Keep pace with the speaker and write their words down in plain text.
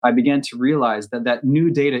I began to realize that that new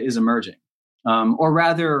data is emerging, or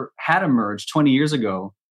rather had emerged 20 years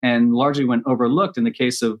ago and largely went overlooked in the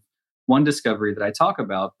case of one discovery that I talk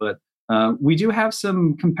about. But we do have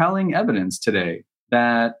some compelling evidence today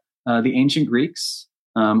that the ancient Greeks,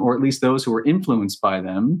 or at least those who were influenced by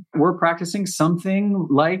them, were practicing something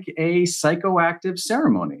like a psychoactive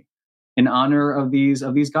ceremony in honor of these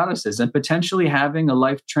goddesses and potentially having a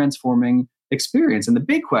life-transforming experience. And the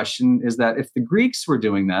big question is that if the Greeks were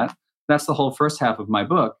doing that, that's the whole first half of my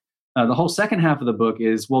book. The whole second half of the book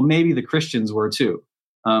is, well, maybe the Christians were too.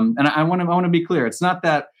 And I want to be clear. It's not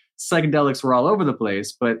that psychedelics were all over the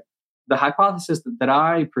place, but the hypothesis that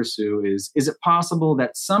I pursue is it possible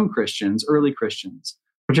that some Christians, early Christians,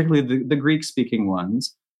 particularly the Greek-speaking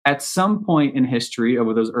ones, at some point in history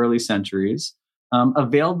over those early centuries,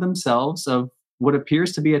 availed themselves of what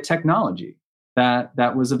appears to be a technology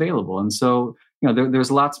that was available. And so, there's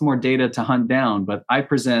lots more data to hunt down, but I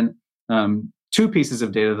present two pieces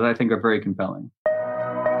of data that I think are very compelling.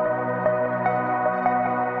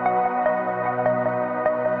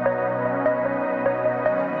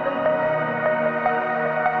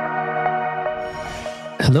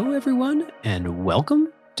 Hello, everyone, and welcome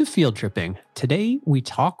to Field Tripping. Today, we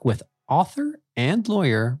talk with author and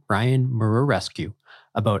lawyer Brian Muraresku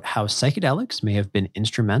about how psychedelics may have been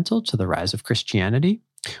instrumental to the rise of Christianity,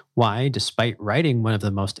 why, despite writing one of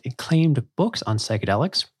the most acclaimed books on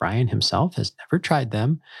psychedelics, Brian himself has never tried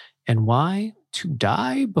them, and why to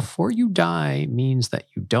die before you die means that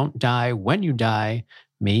you don't die when you die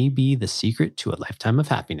may be the secret to a lifetime of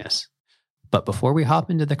happiness. But before we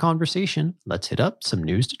hop into the conversation, let's hit up some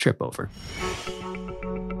news to trip over.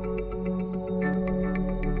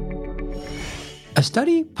 A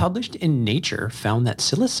study published in Nature found that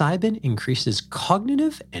psilocybin increases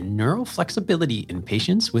cognitive and neural flexibility in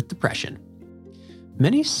patients with depression.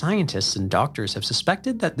 Many scientists and doctors have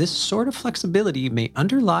suspected that this sort of flexibility may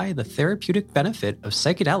underlie the therapeutic benefit of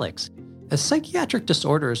psychedelics, as psychiatric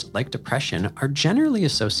disorders like depression are generally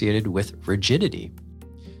associated with rigidity.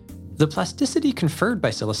 The plasticity conferred by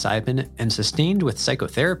psilocybin and sustained with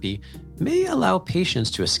psychotherapy may allow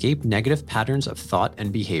patients to escape negative patterns of thought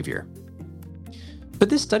and behavior. But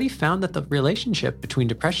this study found that the relationship between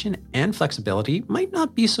depression and flexibility might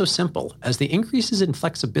not be so simple, as the increases in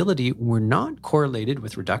flexibility were not correlated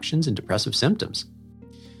with reductions in depressive symptoms.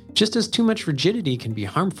 Just as too much rigidity can be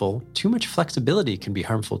harmful, too much flexibility can be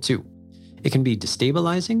harmful too. It can be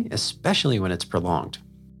destabilizing, especially when it's prolonged.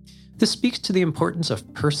 This speaks to the importance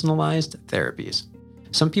of personalized therapies.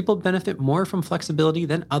 Some people benefit more from flexibility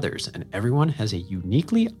than others, and everyone has a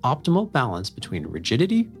uniquely optimal balance between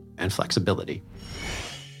rigidity and flexibility.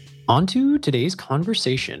 On to today's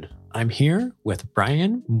conversation. I'm here with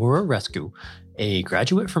Brian Muraresku, a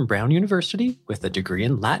graduate from Brown University with a degree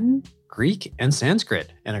in Latin, Greek, and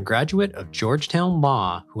Sanskrit, and a graduate of Georgetown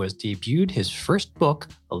Law who has debuted his first book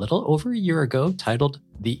a little over a year ago titled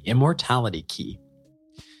The Immortality Key.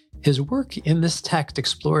 His work in this text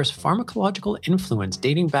explores pharmacological influence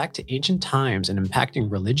dating back to ancient times and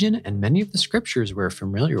impacting religion and many of the scriptures we're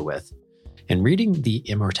familiar with. In reading The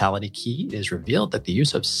Immortality Key, it is revealed that the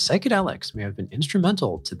use of psychedelics may have been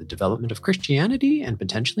instrumental to the development of Christianity and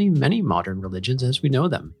potentially many modern religions as we know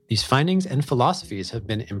them. These findings and philosophies have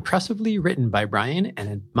been impressively written by Brian and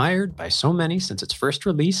admired by so many since its first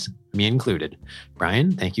release, me included.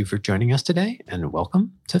 Brian, thank you for joining us today, and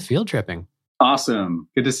welcome to Field Tripping. Awesome.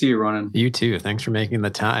 Good to see you, Ronan. You too. Thanks for making the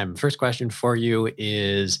time. First question for you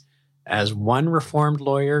is, as one reformed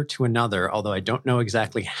lawyer to another, although I don't know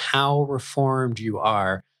exactly how reformed you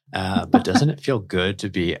are, but doesn't it feel good to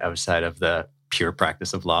be outside of the pure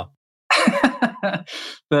practice of law?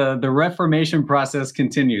 The reformation process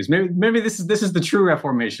continues. Maybe this is the true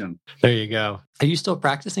reformation. There you go. Are you still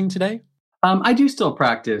practicing today? I do still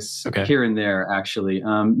practice here and there, actually.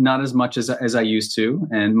 Not as much as I used to.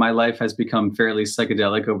 And my life has become fairly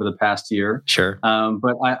psychedelic over the past year. Sure.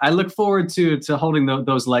 But I look forward to holding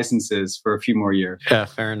those licenses for a few more years. Yeah,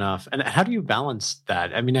 fair enough. And how do you balance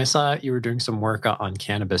that? I mean, I saw you were doing some work on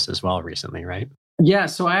cannabis as well recently, right? Yeah,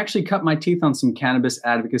 so I actually cut my teeth on some cannabis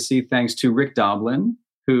advocacy thanks to Rick Doblin,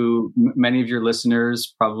 who many of your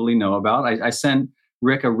listeners probably know about. I sent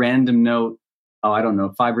Rick a random note,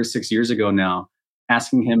 5 or 6 years ago now,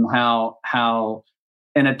 asking him how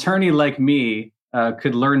an attorney like me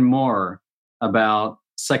could learn more about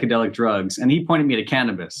psychedelic drugs. And he pointed me to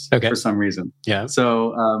cannabis for some reason. Yeah.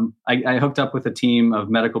 So I hooked up with a team of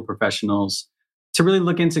medical professionals to really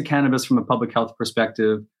look into cannabis from a public health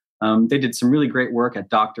perspective. They did some really great work at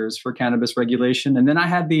Doctors for Cannabis Regulation. And then I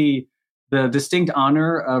had the distinct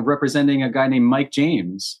honor of representing a guy named Mike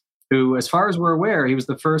James, who, as far as we're aware, he was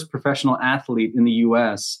the first professional athlete in the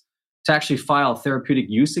US to actually file therapeutic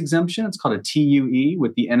use exemption. It's called a TUE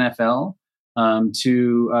with the NFL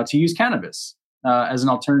to use cannabis as an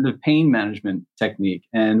alternative pain management technique.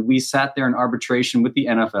 And we sat there in arbitration with the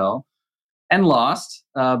NFL and lost,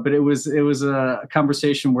 but it was a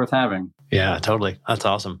conversation worth having. Yeah, totally. That's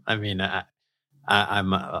awesome. I mean,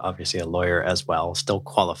 I'm obviously a lawyer as well, still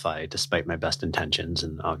qualified despite my best intentions,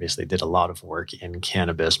 and obviously did a lot of work in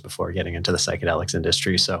cannabis before getting into the psychedelics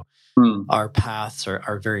industry. So our paths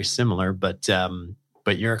are very similar, but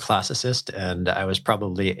you're a classicist, and I was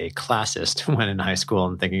probably a classist when in high school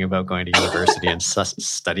and thinking about going to university and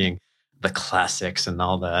studying the classics and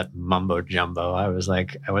all that mumbo jumbo. I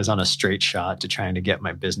was on a straight shot to trying to get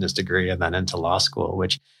my business degree and then into law school,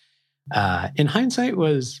 which in hindsight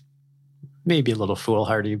was maybe a little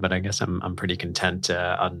foolhardy, but I guess I'm pretty content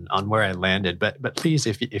on where I landed. But please,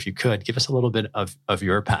 if you could, give us a little bit of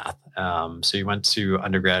your path. So you went to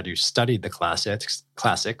undergrad, you studied the classics.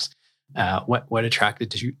 What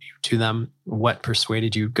attracted you to them? What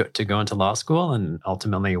persuaded you to go into law school? And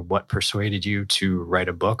ultimately, what persuaded you to write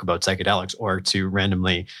a book about psychedelics, or to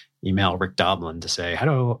randomly email Rick Doblin to say,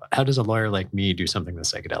 how does a lawyer like me do something with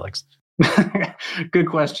psychedelics? Good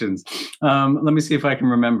questions. Let me see if I can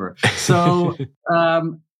remember. So, I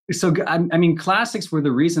mean, classics were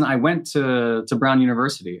the reason I went to Brown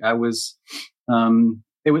University. I was,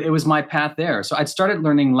 it was my path there. So I'd started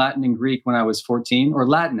learning Latin and Greek when I was 14, or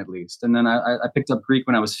Latin at least. And then I picked up Greek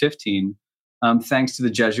when I was 15, thanks to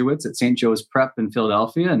the Jesuits at St. Joe's Prep in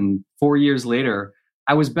Philadelphia. And 4 years later,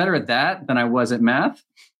 I was better at that than I was at math.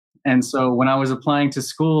 And so when I was applying to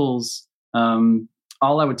schools,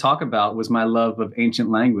 all I would talk about was my love of ancient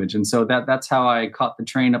language. And so that's how I caught the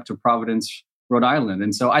train up to Providence, Rhode Island.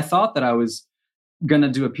 And so I thought that I was going to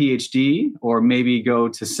do a PhD or maybe go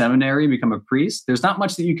to seminary, become a priest. There's not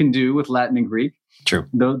much that you can do with Latin and Greek. True.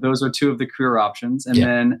 Those are two of the career options. And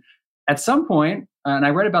then at some point, and I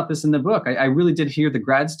read about this in the book, I really did hear the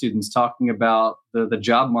grad students talking about the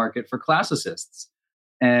job market for classicists.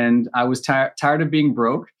 And I was tired of being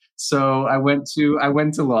broke. So I went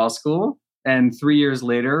to law school. And 3 years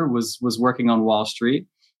later was working on Wall Street.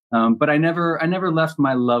 But I never left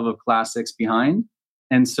my love of classics behind.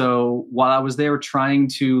 And so while I was there trying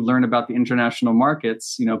to learn about the international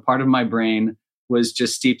markets, part of my brain was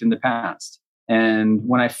just steeped in the past. And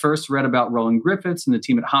when I first read about Roland Griffiths and the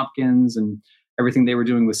team at Hopkins and everything they were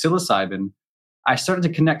doing with psilocybin, I started to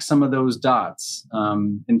connect some of those dots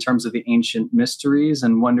in terms of the ancient mysteries,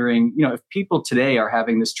 and wondering, if people today are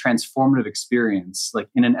having this transformative experience, like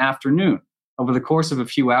in an afternoon, over the course of a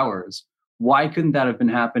few hours, why couldn't that have been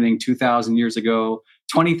happening 2,000 years ago,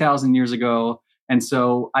 20,000 years ago? And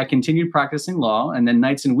so I continued practicing law. And then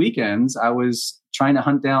nights and weekends, I was trying to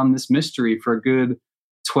hunt down this mystery for a good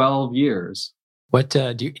 12 years. What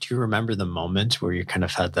do you remember the moment where you kind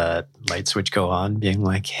of had that light switch go on, being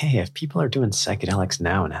like, hey, if people are doing psychedelics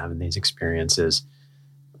now and having these experiences,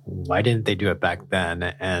 why didn't they do it back then?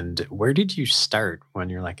 And where did you start when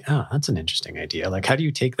you're like, oh, that's an interesting idea? Like, how do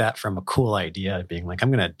you take that from a cool idea being like,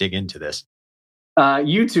 I'm going to dig into this?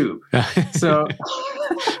 YouTube. So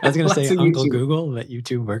I was going to say Uncle YouTube. Google, but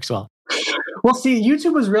YouTube works well. Well, see,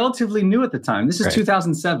 YouTube was relatively new at the time. This is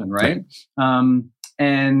 2007, right?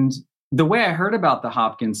 And the way I heard about the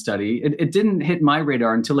Hopkins study, it didn't hit my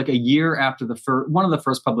radar until like a year after one of the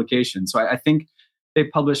first publications. So I think they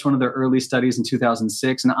published one of their early studies in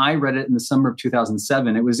 2006, and I read it in the summer of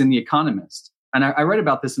 2007. It was in The Economist. And I read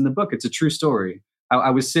about this in the book. It's a true story. I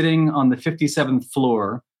was sitting on the 57th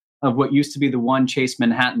floor of what used to be the One Chase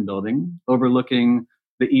Manhattan building, overlooking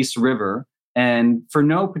the East River. And for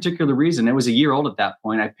no particular reason, it was a year old at that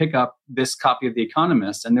point, I pick up this copy of The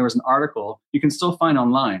Economist, and there was an article you can still find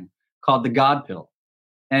online called The God Pill.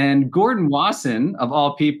 And Gordon Wasson, of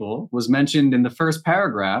all people, was mentioned in the first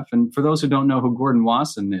paragraph. And for those who don't know who Gordon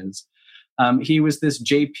Wasson is, he was this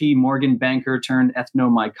J.P. Morgan banker turned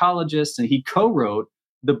ethnomycologist, and he co-wrote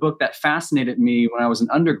the book that fascinated me when I was an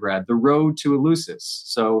undergrad, The Road to Eleusis.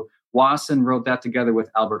 So Wasson wrote that together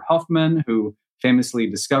with Albert Hofmann, who famously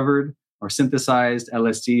discovered or synthesized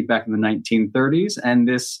LSD back in the 1930s, and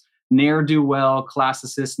this ne'er-do-well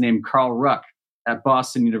classicist named Carl Ruck at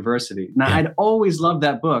Boston University. Now, I'd always loved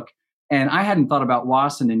that book, and I hadn't thought about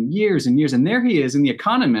Wasson in years and years. And there he is in The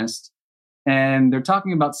Economist, and they're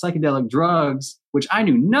talking about psychedelic drugs, which I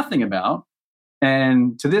knew nothing about,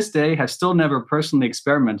 and to this day have still never personally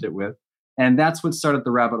experimented with. And that's what started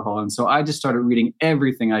the rabbit hole. And so I just started reading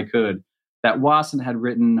everything I could that Wasson had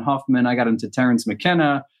written. Hoffman, I got into Terence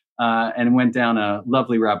McKenna, and went down a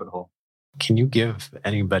lovely rabbit hole. Can you give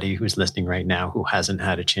anybody who's listening right now who hasn't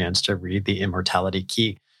had a chance to read The Immortality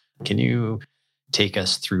Key Can you take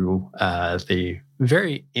us through the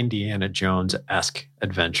very Indiana Jones-esque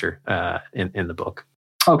adventure in the book?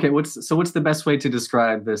 Okay, what's the best way to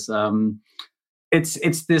describe this?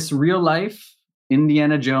 It's this real life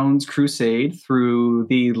Indiana Jones crusade through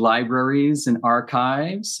the libraries and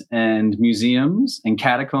archives and museums and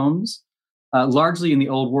catacombs, largely in the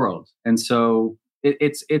old world. And so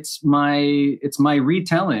it's my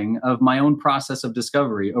retelling of my own process of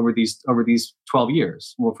discovery over these 12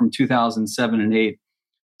 years. Well, from 2007 and 8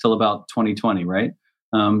 till about 2020, right?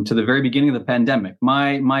 To the very beginning of the pandemic.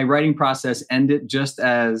 My writing process ended just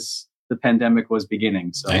as the pandemic was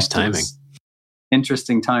beginning. So nice timing.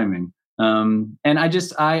 Interesting timing. And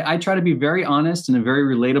I try to be very honest in a very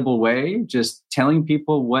relatable way, just telling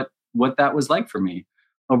people what that was like for me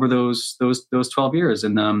over those 12 years.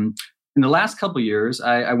 And in the last couple of years,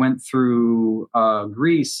 I went through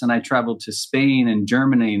Greece, and I traveled to Spain and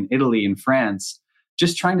Germany and Italy and France,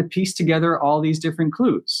 just trying to piece together all these different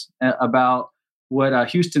clues about what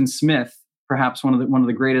Huston Smith, perhaps one of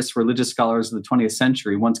the greatest religious scholars of the 20th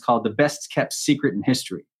century, once called the best kept secret in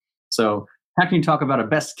history. So how can you talk about a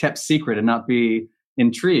best kept secret and not be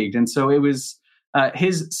intrigued? And so it was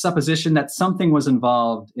his supposition that something was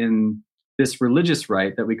involved in this religious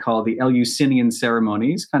rite that we call the Eleusinian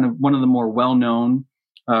ceremonies, kind of one of the more well-known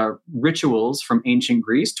rituals from ancient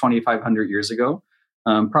Greece 2,500 years ago,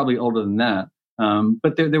 probably older than that.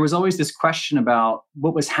 But there was always this question about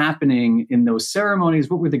what was happening in those ceremonies.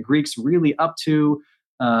 What were the Greeks really up to?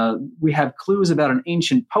 We have clues about an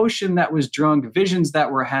ancient potion that was drunk, visions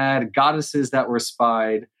that were had, goddesses that were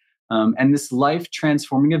spied, and this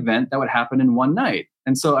life-transforming event that would happen in one night.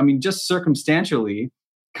 And so, I mean, just circumstantially,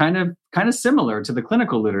 kind of similar to the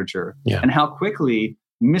clinical literature, and how quickly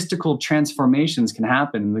mystical transformations can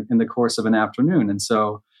happen in the course of an afternoon. And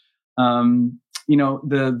so,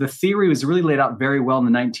 the theory was really laid out very well in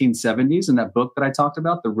the 1970s in that book that I talked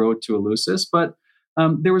about, The Road to Eleusis. But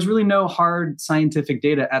there was really no hard scientific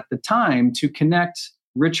data at the time to connect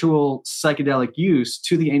ritual psychedelic use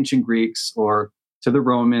to the ancient Greeks or to the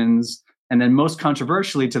Romans, and then most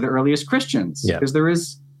controversially to the earliest Christians, because there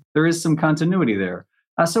is some continuity there.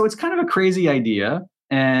 So it's kind of a crazy idea.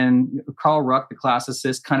 And Carl Ruck, the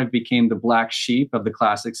classicist, kind of became the black sheep of the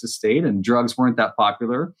classics estate, and drugs weren't that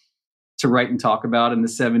popular to write and talk about in the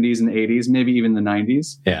 70s and 80s, maybe even the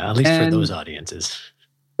 90s. Yeah, at least for those audiences.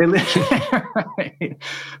 Right.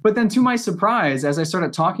 But then to my surprise, as I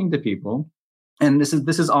started talking to people, and this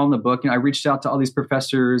is all in the book, I reached out to all these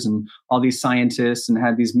professors and all these scientists and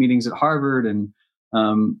had these meetings at Harvard, and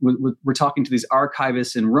we're talking to these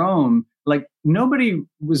archivists in Rome. Like, nobody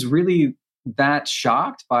was really that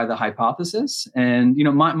shocked by the hypothesis. And,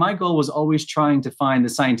 my goal was always trying to find the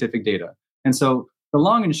scientific data. And so the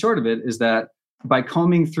long and short of it is that by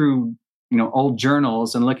combing through, old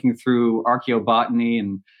journals and looking through archaeobotany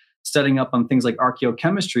and studying up on things like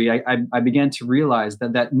archaeochemistry, I began to realize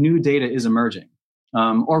that new data is emerging,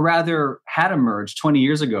 or rather had emerged 20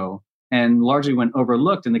 years ago and largely went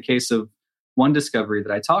overlooked in the case of one discovery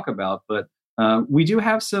that I talk about. But we do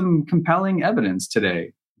have some compelling evidence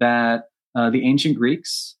today that the ancient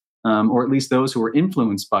Greeks, or at least those who were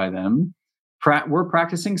influenced by them, were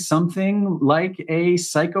practicing something like a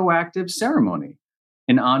psychoactive ceremony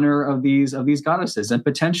in honor of these goddesses, and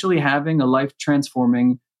potentially having a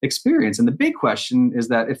life-transforming experience. And the big question is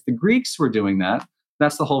that if the Greeks were doing that,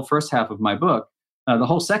 that's the whole first half of my book. The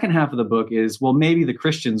whole second half of the book is, well, maybe the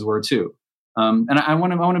Christians were too. And I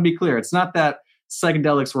want to be clear. It's not that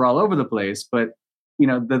psychedelics were all over the place, but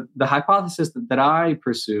the hypothesis that I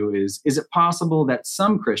pursue is it possible that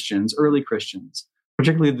some Christians, early Christians,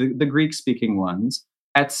 particularly the Greek-speaking ones,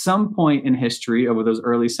 at some point in history over those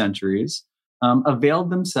early centuries,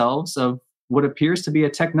 availed themselves of what appears to be a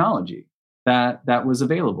technology that was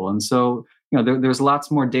available. And so, there's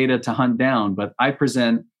lots more data to hunt down, but I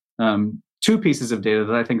present two pieces of data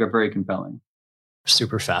that I think are very compelling.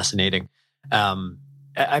 Super fascinating.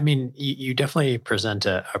 I mean, you definitely present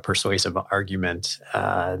a persuasive argument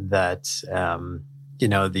that,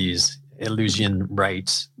 these Eleusinian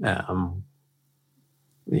rites,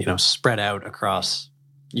 spread out across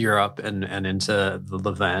Europe and into the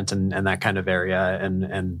Levant and that kind of area.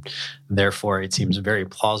 And therefore, it seems very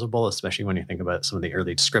plausible, especially when you think about some of the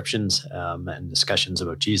early descriptions and discussions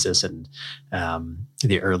about Jesus and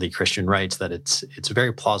the early Christian rites, that it's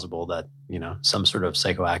very plausible that, some sort of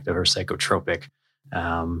psychoactive or psychotropic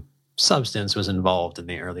substance was involved in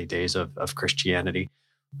the early days of Christianity.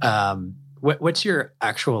 What's your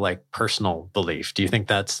actual personal belief? Do you think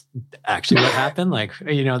that's actually what happened?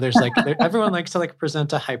 There's everyone likes to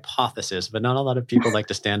present a hypothesis, but not a lot of people like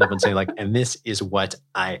to stand up and say and this is what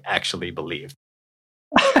I actually believe.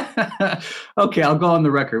 Okay, I'll go on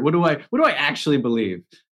the record. What do I actually believe?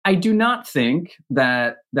 I do not think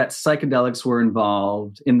that psychedelics were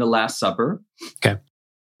involved in the Last Supper. Okay.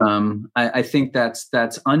 I think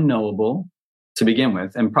that's unknowable to begin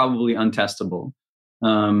with, and probably untestable.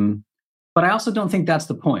 But I also don't think that's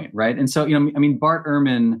the point, right? And so, Bart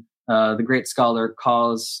Ehrman, the great scholar,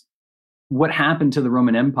 calls what happened to the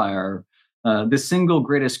Roman Empire the single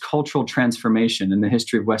greatest cultural transformation in the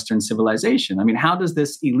history of Western civilization. I mean, how does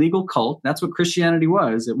this illegal cult, that's what Christianity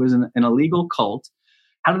was, it was an illegal cult,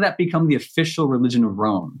 how did that become the official religion of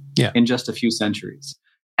Rome in just a few centuries?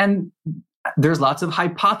 And there's lots of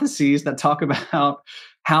hypotheses that talk about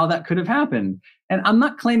how that could have happened. And I'm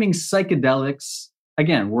not claiming psychedelics,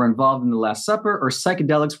 again, were involved in the Last Supper, or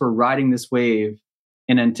psychedelics were riding this wave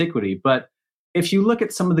in antiquity. But if you look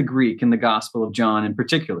at some of the Greek in the Gospel of John in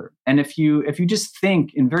particular, and if you just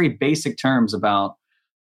think in very basic terms about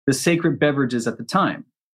the sacred beverages at the time,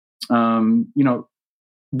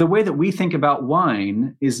 the way that we think about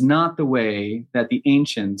wine is not the way that the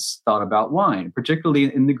ancients thought about wine, particularly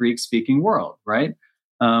in the Greek-speaking world, right?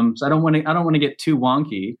 So I don't want to get too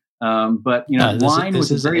wonky, but wine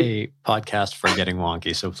was a podcast for getting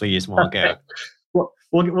wonky, so please wonk out. Well,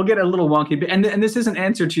 we'll get a little wonky, and this is an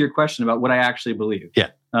answer to your question about what I actually believe.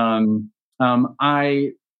 Yeah.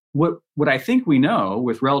 What I think we know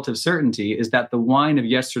with relative certainty is that the wine of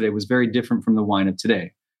yesterday was very different from the wine of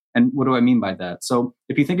today. And what do I mean by that? So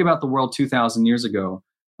if you think about the world 2,000 years ago,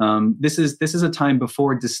 this is a time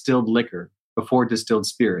before distilled liquor, before distilled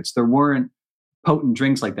spirits. There weren't potent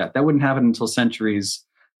drinks like that. That wouldn't happen until centuries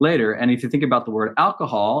later. And if you think about the word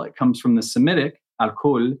alcohol, it comes from the Semitic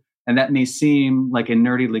alcohol, and that may seem like a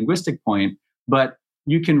nerdy linguistic point, but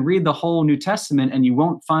you can read the whole New Testament and you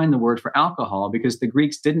won't find the word for alcohol because the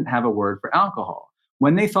Greeks didn't have a word for alcohol.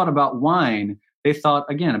 When they thought about wine, they thought,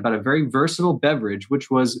 again, about a very versatile beverage, which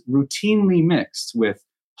was routinely mixed with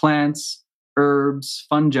plants, herbs,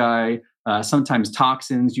 fungi, sometimes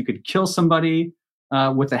toxins. You could kill somebody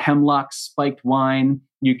with a hemlock spiked wine.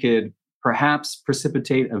 You could perhaps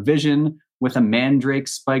precipitate a vision with a mandrake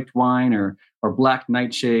spiked wine or black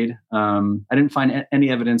nightshade. I didn't find any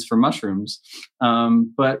evidence for mushrooms,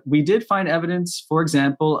 but we did find evidence, for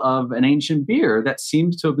example, of an ancient beer that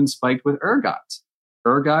seems to have been spiked with ergot.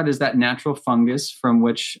 Ergot is that natural fungus from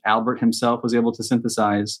which Albert himself was able to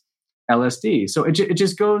synthesize LSD. So it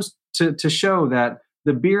just goes to show that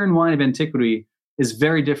the beer and wine of antiquity is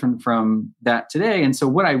very different from that today. And so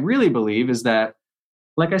what I really believe is that,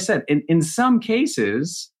 like I said, in some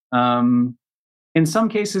cases, I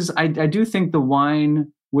do think the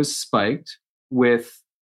wine was spiked with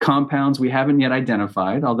compounds we haven't yet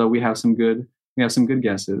identified, although we have some good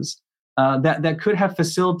guesses. That could have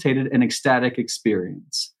facilitated an ecstatic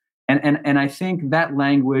experience. And I think that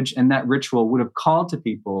language and that ritual would have called to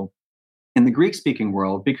people in the Greek-speaking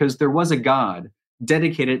world because there was a god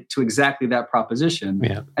dedicated to exactly that proposition,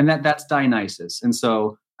 and that's Dionysus. And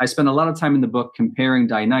so I spend a lot of time in the book comparing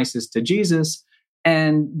Dionysus to Jesus.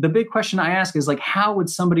 And the big question I ask is, like, how would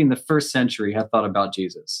somebody in the first century have thought about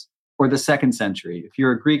Jesus, or the second century? If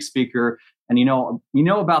you're a Greek speaker and you know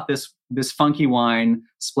about this funky wine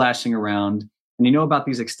splashing around, and you know about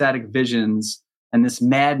these ecstatic visions and this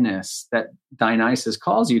madness that Dionysus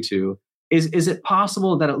calls you to, is it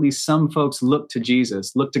possible that at least some folks look to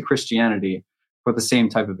Jesus, look to Christianity for the same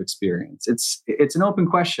type of experience? It's an open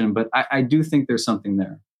question, but I do think there's something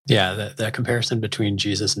there. Yeah, the comparison between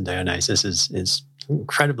Jesus and Dionysus is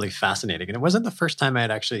incredibly fascinating. And it wasn't the first time I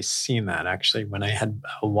had actually seen that. Actually, when I had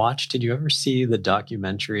watched, did you ever see the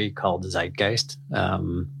documentary called Zeitgeist?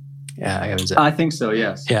 I think so,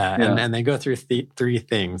 yes. Yeah. And they go through three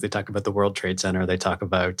things. They talk about the World Trade Center, they talk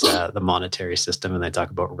about the monetary system, and they talk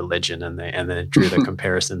about religion, and they drew the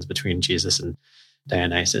comparisons between Jesus and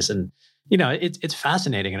Dionysus. And, it's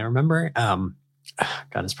fascinating. And I remember...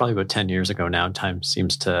 God, it's probably about 10 years ago now. Time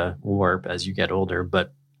seems to warp as you get older,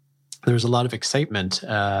 but there was a lot of excitement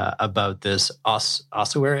about this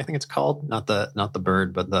ossuary, I think it's called, not the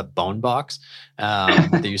bird, but the bone box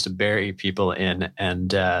they used to bury people in. And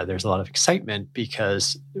there's a lot of excitement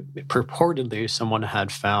because purportedly someone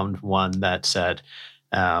had found one that said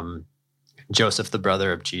Joseph, the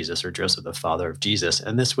brother of Jesus, or Joseph, the father of Jesus.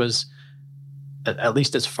 And this was, at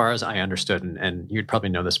least as far as I understood, and you'd probably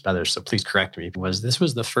know this better, so please correct me, this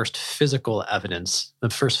was the first physical evidence, the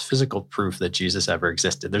first physical proof that Jesus ever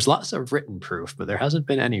existed. There's lots of written proof, but there hasn't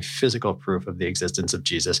been any physical proof of the existence of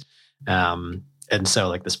Jesus. And so,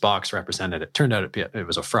 like, this box represented, it turned out it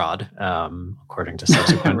was a fraud, according to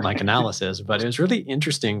subsequent analysis. But it was really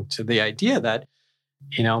interesting to the idea that,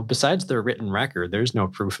 besides the written record, there's no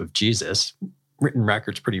proof of Jesus. written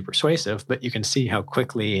record's pretty persuasive, but you can see how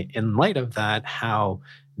quickly, in light of that, how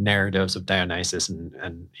narratives of Dionysus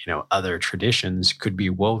and other traditions could be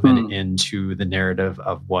woven into the narrative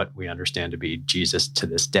of what we understand to be Jesus to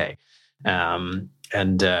this day. And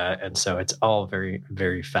so it's all very,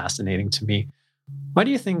 very fascinating to me. Why do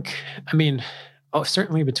you think,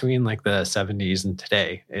 certainly between like the 70s and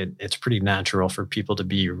today, it's pretty natural for people to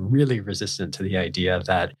be really resistant to the idea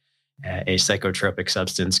that a psychotropic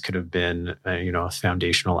substance could have been, a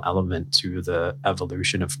foundational element to the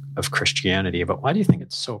evolution of Christianity. But why do you think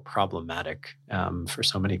it's so problematic for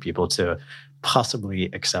so many people to possibly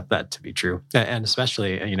accept that to be true? And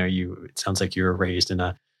especially, it sounds like you were raised in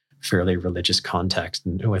a fairly religious context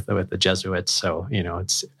and with the Jesuits. So,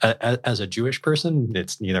 it's as a Jewish person,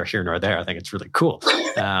 it's neither here nor there. I think it's really cool.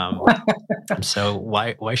 So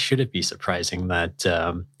why should it be surprising that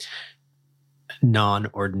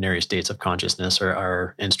non-ordinary states of consciousness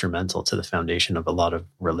are instrumental to the foundation of a lot of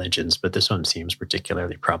religions, but this one seems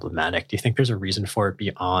particularly problematic? Do you think there's a reason for it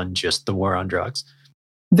beyond just the war on drugs?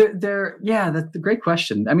 That's a great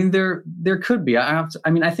question. There could be. I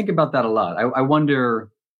think about that a lot. I wonder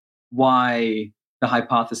why the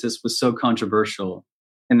hypothesis was so controversial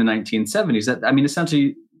in the 1970s.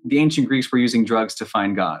 Essentially, the ancient Greeks were using drugs to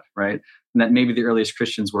find God, right? And that maybe the earliest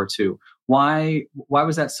Christians were too. Why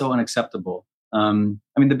was that so unacceptable?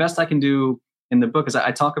 The best I can do in the book is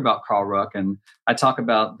I talk about Carl Ruck, and I talk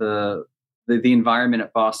about the environment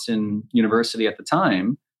at Boston University at the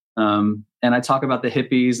time. And I talk about the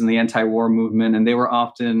hippies and the anti-war movement, and they were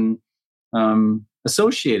often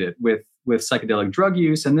associated with psychedelic drug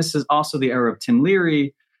use. And this is also the era of Tim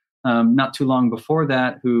Leary, not too long before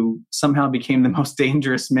that, who somehow became the most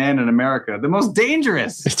dangerous man in America. The most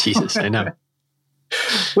dangerous! Jesus, I know.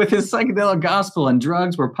 With his psychedelic gospel, and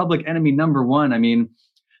drugs were public enemy number one.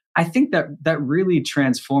 I think that really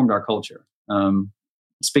transformed our culture.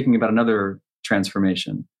 Speaking about another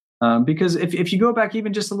transformation, because if you go back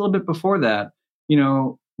even just a little bit before that,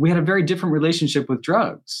 we had a very different relationship with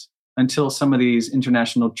drugs until some of these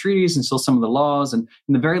international treaties, until some of the laws. And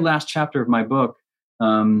in the very last chapter of my book,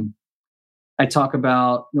 I talk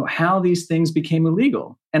about how these things became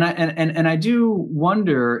illegal, and I do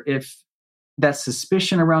wonder if that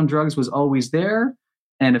suspicion around drugs was always there,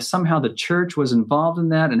 and if somehow the church was involved in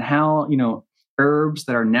that, and how herbs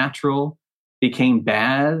that are natural became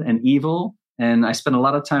bad and evil. And I spent a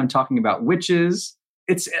lot of time talking about witches.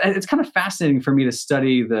 It's kind of fascinating for me to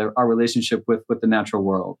study our relationship with the natural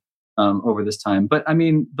world over this time. But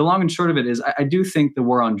the long and short of it is, I do think the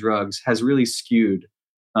war on drugs has really skewed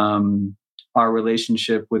our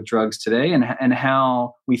relationship with drugs today, and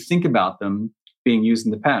how we think about them being used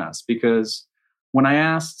in the past. Because when I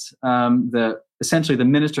asked essentially the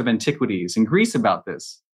Minister of Antiquities in Greece about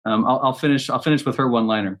this, I'll finish with her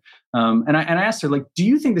one-liner, and I asked her, do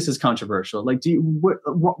you think this is controversial? What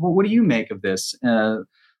do you make of this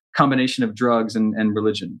combination of drugs and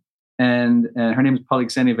religion? And her name is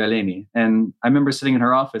Polixeni Veleni, and I remember sitting in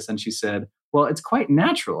her office, and she said, "Well, it's quite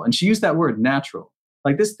natural," and she used that word, natural.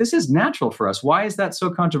 This is natural for us. Why is that so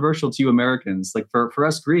controversial to you Americans? For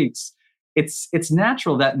us Greeks, it's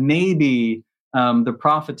natural that maybe the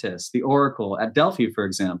prophetess, the oracle at Delphi, for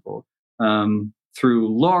example, through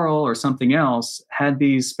Laurel or something else, had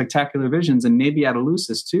these spectacular visions, and maybe at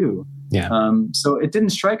Eleusis too. Yeah. So it didn't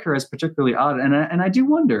strike her as particularly odd. And I do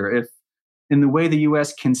wonder if, in the way the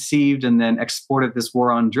U.S. conceived and then exported this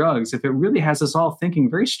war on drugs, if it really has us all thinking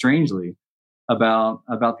very strangely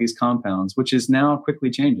about these compounds, which is now quickly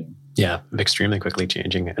changing. Yeah, extremely quickly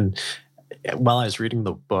changing. And while I was reading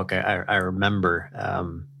the book, I remember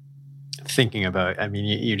thinking about,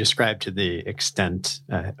 you described to the extent,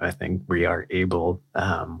 I think we are able,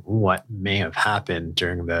 what may have happened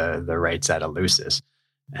during the rites at Eleusis.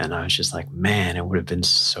 And I was just like, man, it would have been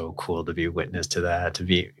so cool to be witness to that, to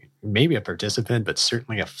be maybe a participant, but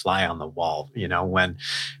certainly a fly on the wall, when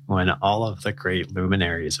all of the great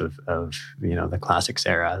luminaries of the classics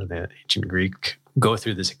era, the ancient Greek, go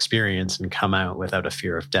through this experience and come out without a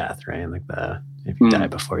fear of death, right? If you die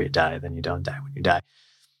before you die, then you don't die when you die.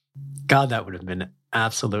 God, that would have been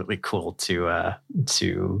absolutely cool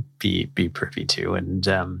to be privy to, and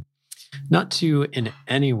not to in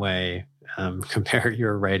any way compare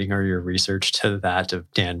your writing or your research to that of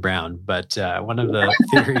Dan Brown, but one of the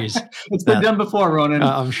theories it's been done before, Ronan.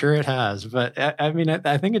 I'm sure it has, but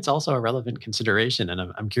I think it's also a relevant consideration, and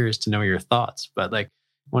I'm curious to know your thoughts. But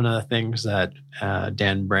one of the things that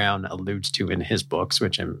Dan Brown alludes to in his books,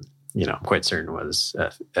 which I'm quite certain was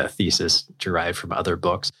a thesis derived from other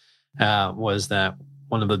books, was that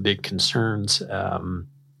one of the big concerns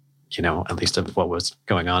at least of what was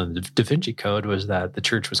going on in the Da Vinci Code, was that the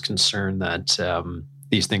church was concerned that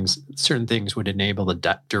certain things would enable a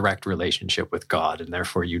direct relationship with God, and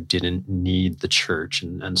therefore you didn't need the church.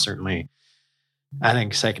 And certainly, I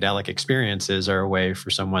think psychedelic experiences are a way for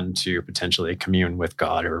someone to potentially commune with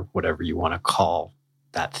God, or whatever you want to call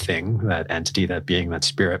that thing, that entity, that being, that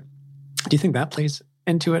spirit. Do you think that plays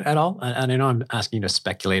into it at all? And I know I'm asking you to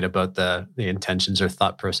speculate about the intentions or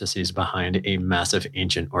thought processes behind a massive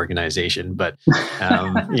ancient organization, but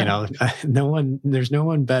there's no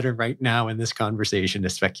one better right now in this conversation to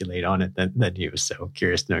speculate on it than you. So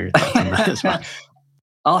curious to know your thoughts on that as well.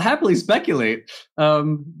 I'll happily speculate.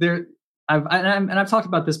 I've talked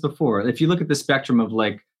about this before. If you look at the spectrum of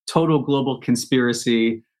like total global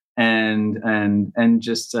conspiracy and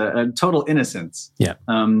just a total innocence. Yeah.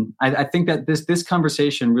 I think that this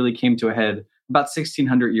conversation really came to a head about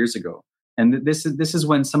 1600 years ago. And this is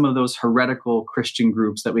when some of those heretical Christian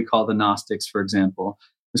groups that we call the Gnostics, for example,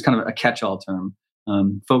 was kind of a catch-all term.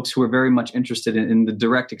 Folks who are very much interested in the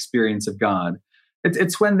direct experience of God.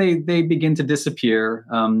 It's when they begin to disappear.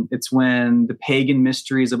 It's when the pagan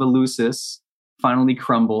mysteries of Eleusis finally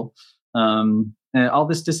crumble. All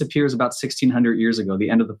this disappears about 1600 years ago, the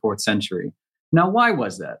end of the 4th century. Now, why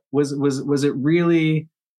was that? Was it really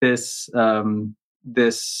this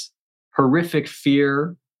horrific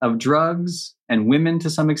fear of drugs and women to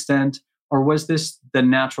some extent, or was this the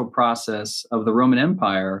natural process of the Roman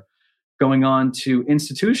Empire going on to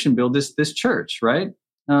build this church? Right.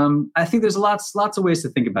 I think there's lots of ways to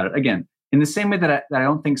think about it. Again, in the same way that I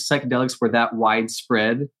don't think psychedelics were that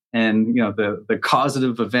widespread and the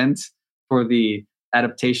causative event for the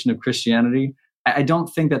adaptation of Christianity, I don't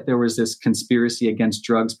think that there was this conspiracy against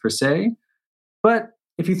drugs per se. But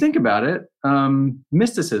if you think about it,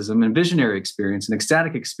 mysticism and visionary experience and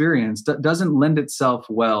ecstatic experience doesn't lend itself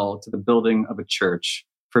well to the building of a church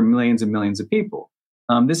for millions and millions of people.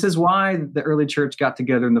 This is why the early church got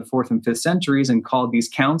together in the 4th and 5th centuries and called these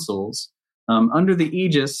councils under the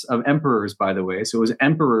aegis of emperors, by the way. So it was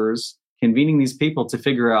emperors convening these people to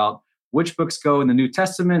figure out which books go in the New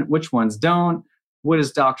Testament, which ones don't, what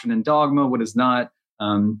is doctrine and dogma, what is not.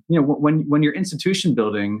 When you're institution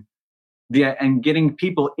building and getting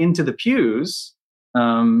people into the pews,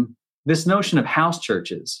 this notion of house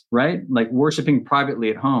churches, right? Like worshiping privately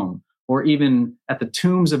at home, or even at the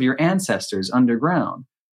tombs of your ancestors underground,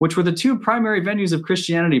 which were the two primary venues of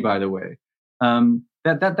Christianity, by the way,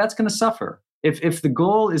 that's going to suffer. If the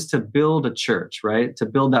goal is to build a church, right, to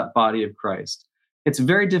build that body of Christ, it's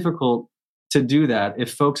very difficult to do that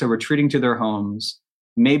if folks are retreating to their homes,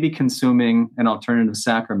 maybe consuming an alternative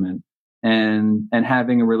sacrament, and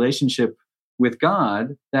having a relationship with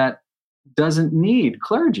God that doesn't need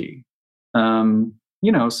clergy.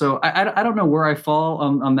 So I don't know where I fall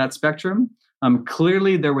on that spectrum.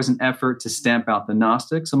 Clearly, there was an effort to stamp out the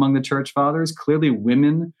Gnostics among the church fathers. Clearly,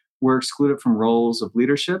 women were excluded from roles of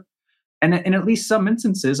leadership. And in at least some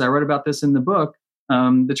instances, I wrote about this in the book,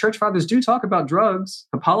 the church fathers do talk about drugs.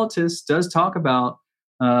 Hippolytus does talk about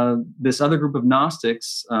this other group of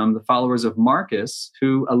Gnostics, the followers of Marcus,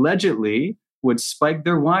 who allegedly would spike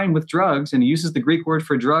their wine with drugs, and he uses the Greek word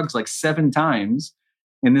for drugs like 7 times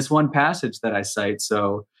in this one passage that I cite.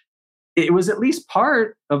 So it was at least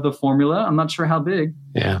part of the formula. I'm not sure how big.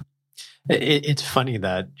 Yeah. It's funny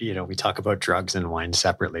that, we talk about drugs and wine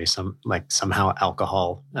separately. Somehow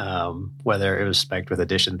alcohol, whether it was spiked with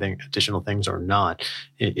additional things or not,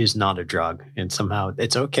 it is not a drug. And somehow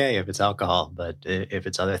it's okay if it's alcohol, but if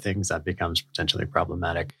it's other things, that becomes potentially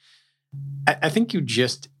problematic. I think you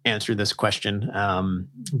just answered this question,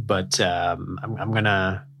 but I'm going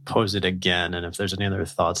to pose it again. And if there's any other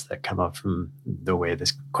thoughts that come up from the way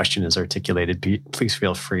this question is articulated, please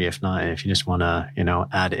feel free. If not, if you just want to,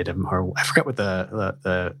 ad idem, or I forget what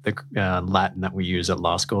the Latin that we use at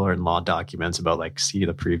law school or in law documents about, like, see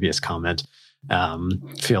the previous comment.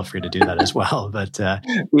 Feel free to do that as well. But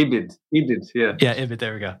ibid, yeah. Yeah, ibid,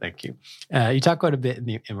 there we go. Thank you. You talk quite a bit in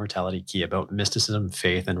the Immortality Key about mysticism,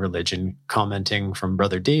 faith, and religion, commenting from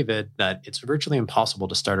Brother David that it's virtually impossible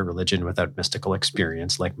to start a religion without mystical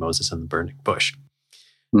experience, like Moses and the burning bush.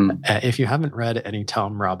 If you haven't read any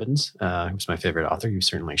Tom Robbins, who's my favorite author, you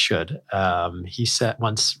certainly should. He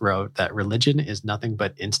once wrote that religion is nothing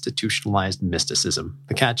but institutionalized mysticism.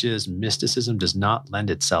 The catch is mysticism does not lend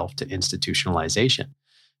itself to institutionalization.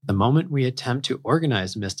 The moment we attempt to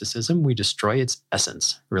organize mysticism, we destroy its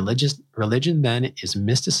essence. Religion then is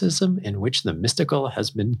mysticism in which the mystical has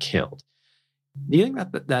been killed. Do you think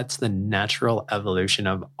that that's the natural evolution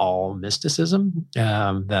of all mysticism?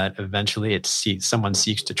 That eventually someone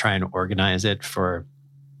seeks to try and organize it for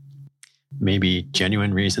maybe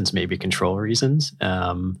genuine reasons, maybe control reasons.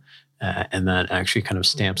 And that actually kind of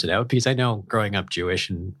stamps it out. Because I know growing up Jewish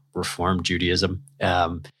and Reform Judaism,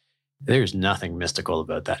 there's nothing mystical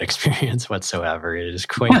about that experience whatsoever. It is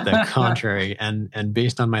quite the contrary. And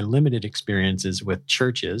based on my limited experiences with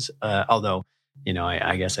churches, although,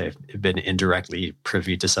 I guess I've been indirectly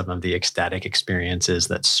privy to some of the ecstatic experiences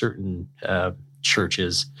that certain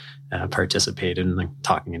churches participate in, like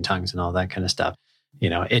talking in tongues and all that kind of stuff.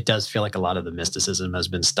 It does feel like a lot of the mysticism has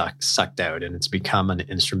been sucked out, and it's become an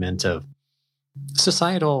instrument of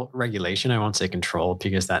societal regulation. I won't say control,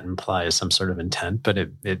 because that implies some sort of intent, but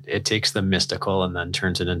it takes the mystical and then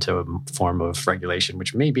turns it into a form of regulation,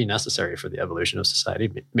 which may be necessary for the evolution of society.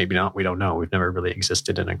 Maybe not. We don't know. We've never really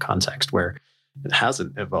existed in a context where it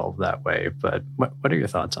hasn't evolved that way. But what are your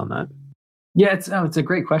thoughts on that? Yeah, it's a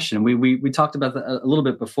great question. We talked about that a little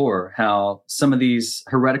bit before, how some of these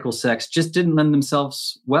heretical sects just didn't lend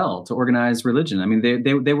themselves well to organized religion. I mean,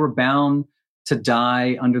 they were bound to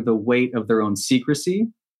die under the weight of their own secrecy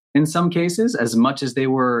in some cases, as much as they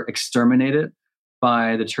were exterminated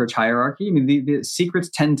by the church hierarchy. I mean, the secrets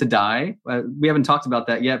tend to die. We haven't talked about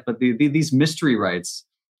that yet, but these mystery rites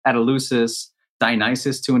at Eleusis,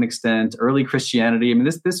 Dionysus to an extent, early Christianity. I mean,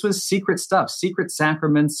 this was secret stuff, secret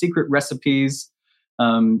sacraments, secret recipes,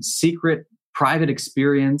 secret private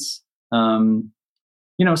experience.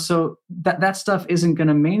 So that stuff isn't going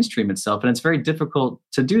to mainstream itself, and it's very difficult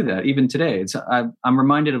to do that even today. I'm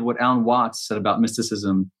reminded of what Alan Watts said about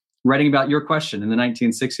mysticism, writing about your question in the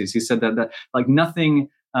 1960s. He said that like nothing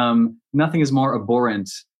is more abhorrent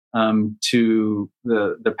to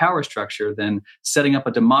the power structure than setting up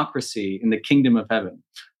a democracy in the kingdom of heaven.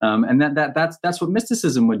 And that's what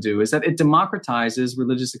mysticism would do, is that it democratizes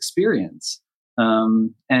religious experience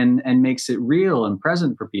and makes it real and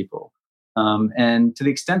present for people. And to the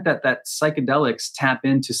extent that psychedelics tap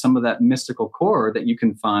into some of that mystical core that you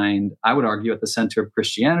can find, I would argue, at the center of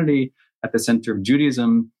Christianity, at the center of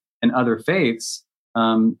Judaism and other faiths,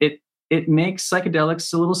 it makes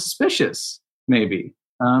psychedelics a little suspicious, maybe.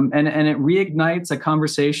 And it reignites a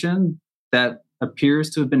conversation that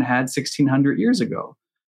appears to have been had 1,600 years ago.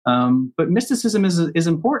 But mysticism is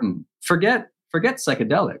important. Forget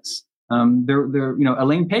psychedelics.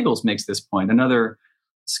 Elaine Pagels makes this point, another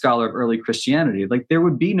scholar of early Christianity. Like, there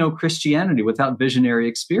would be no Christianity without visionary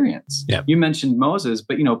experience. Yep. You mentioned Moses,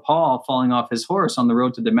 but Paul falling off his horse on the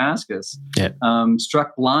road to Damascus, yep.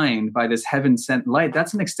 Struck blind by this heaven-sent light.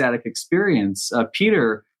 That's an ecstatic experience.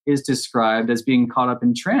 Peter is described as being caught up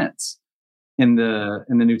in trance in the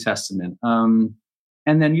New Testament. And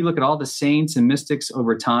then you look at all the saints and mystics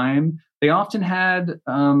over time, they often had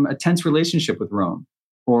a tense relationship with Rome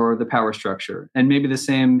or the power structure. And maybe the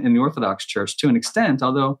same in the Orthodox Church to an extent,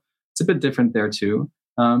 although it's a bit different there too.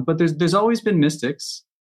 But there's always been mystics,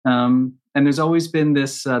 and there's always been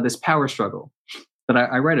this power struggle that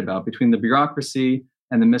I write about between the bureaucracy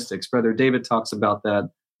and the mystics. Brother David talks about that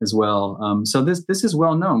as well. So this is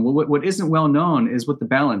well known. What isn't well known is what the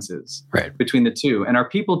balance is between the two. And are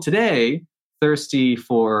people today thirsty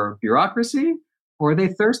for bureaucracy, or are they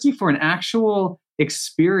thirsty for an actual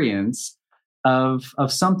experience of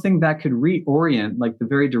something that could reorient like the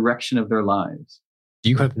very direction of their lives?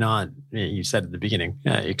 You have not, you said at the beginning,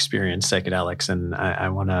 experienced psychedelics, and I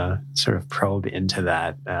want to sort of probe into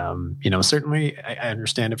that. Certainly I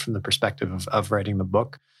understand it from the perspective of writing the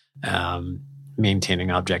book,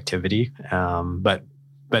 maintaining objectivity. But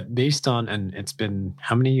based on, and it's been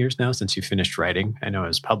how many years now since you finished writing? I know it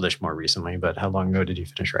was published more recently, but how long ago did you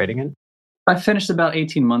finish writing it? I finished about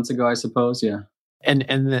 18 months ago, I suppose, yeah. And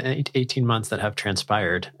the 18 months that have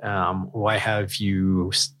transpired, why have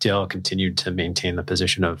you still continued to maintain the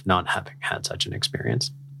position of not having had such an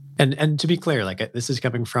experience? And to be clear, like, this is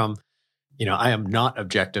coming from, I am not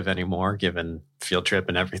objective anymore, given Field Trip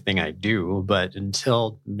and everything I do. But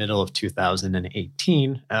until middle of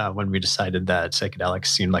 2018, when we decided that psychedelics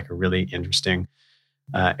seemed like a really interesting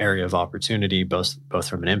area of opportunity, both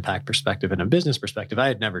from an impact perspective and a business perspective, I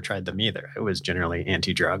had never tried them either. I was generally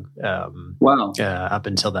anti-drug. Wow. Up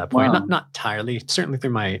until that point, Wow. not entirely. Certainly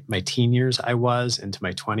through my teen years, I was. Into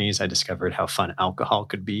my 20s, I discovered how fun alcohol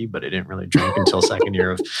could be, but I didn't really drink until second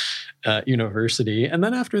year of university. And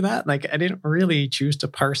then after that, like, I didn't really choose to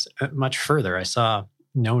parse much further. I saw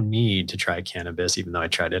no need to try cannabis, even though I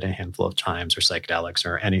tried it a handful of times, or psychedelics,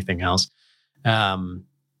 or anything else.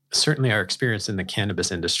 Certainly our experience in the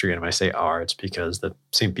cannabis industry, and when I say our, it's because the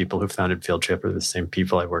same people who founded Field Trip are the same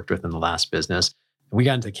people I worked with in the last business. We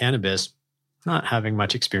got into cannabis, not having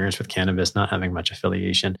much experience with cannabis, not having much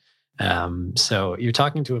affiliation. So you're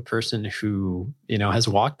talking to a person who, has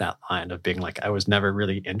walked that line of being like, I was never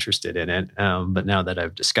really interested in it. But now that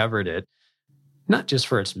I've discovered it, not just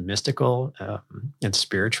for its mystical and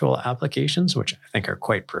spiritual applications, which I think are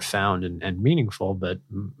quite profound and meaningful, but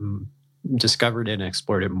discovered it and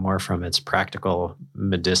explored it more from its practical,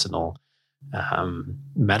 medicinal,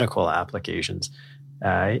 medical applications.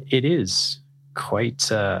 It is quite.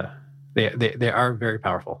 They are very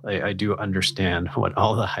powerful. I do understand what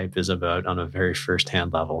all the hype is about on a very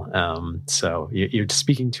firsthand level. So you're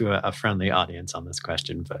speaking to a friendly audience on this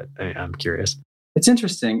question, but I'm curious. It's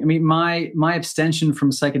interesting. I mean, my abstention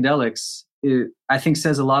from psychedelics, I think,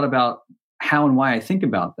 says a lot about how and why I think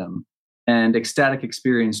about them and ecstatic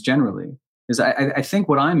experience generally. Is I think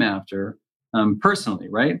what I'm after personally,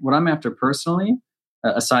 right? What I'm after personally,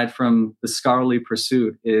 aside from the scholarly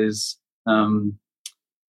pursuit, is the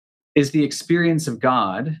experience of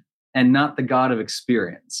God and not the God of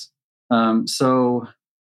experience. So,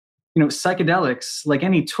 psychedelics, like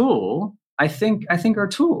any tool, I think are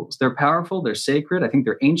tools. They're powerful. They're sacred. I think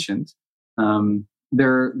they're ancient.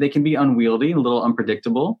 They can be unwieldy, a little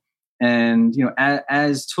unpredictable, and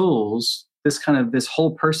as tools, this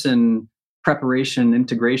whole person preparation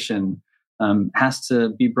integration has to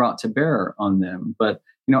be brought to bear on them. But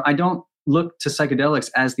I don't look to psychedelics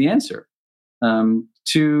as the answer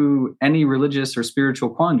to any religious or spiritual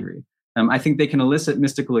quandary. I think they can elicit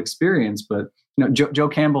mystical experience, but Joe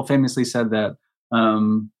Campbell famously said that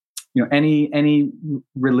any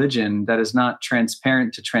religion that is not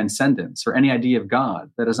transparent to transcendence, or any idea of God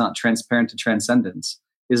that is not transparent to transcendence,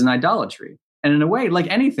 is an idolatry. And in a way, like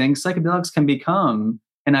anything, psychedelics can become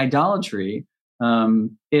an idolatry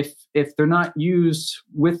if they're not used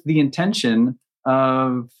with the intention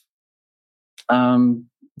of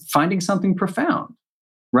finding something profound,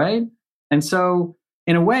 right? And so,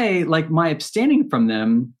 in a way, like my abstaining from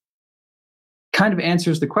them kind of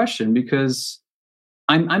answers the question, because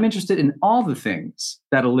I'm interested in all the things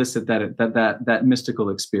that elicit that mystical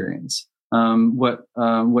experience. What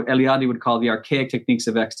Eliade would call the archaic techniques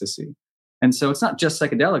of ecstasy. And so it's not just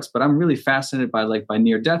psychedelics, but I'm really fascinated by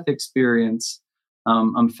near-death experience.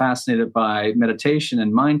 I'm fascinated by meditation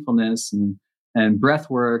and mindfulness and breath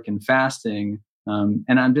work and fasting.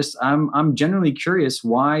 And I'm generally curious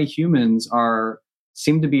why humans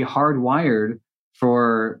seem to be hardwired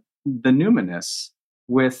for the numinous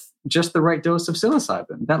with just the right dose of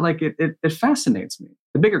psilocybin. That it fascinates me.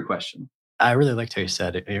 The bigger question. I really liked how you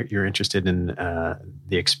said you're interested in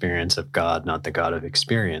the experience of God, not the God of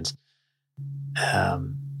experience.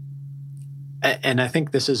 And I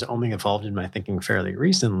think this has only evolved in my thinking fairly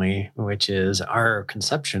recently, which is our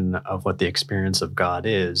conception of what the experience of God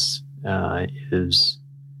is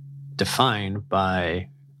defined by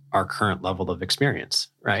our current level of experience,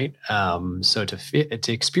 right? So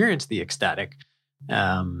to experience the ecstatic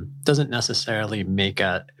doesn't necessarily make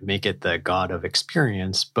it the God of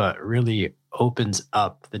experience, but really opens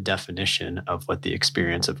up the definition of what the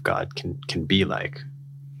experience of God can be like.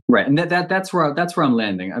 Right, and that's where I'm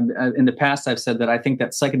landing. In the past, I've said that I think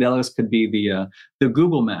that psychedelics could be the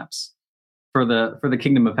Google Maps for the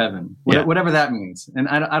kingdom of heaven, whatever that means. And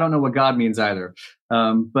I don't know what God means either.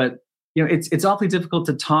 But it's awfully difficult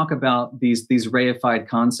to talk about these reified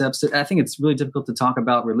concepts. I think it's really difficult to talk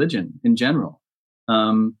about religion in general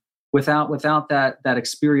without that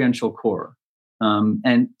experiential core.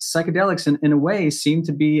 And psychedelics, in a way, seem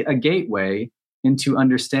to be a gateway into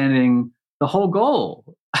understanding the whole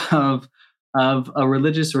goal of a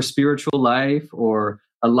religious or spiritual life, or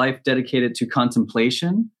a life dedicated to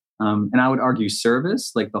contemplation. And I would argue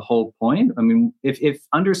service, like the whole point. I mean, if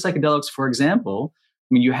under psychedelics, for example,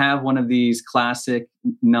 you have one of these classic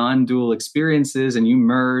non-dual experiences, and you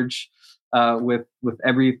merge with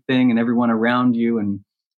everything and everyone around you, and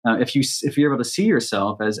if you're able to see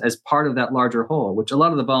yourself as part of that larger whole, which a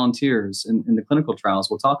lot of the volunteers in the clinical trials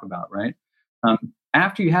will talk about, right?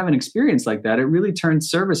 After you have an experience like that, it really turns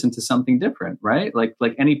service into something different, right?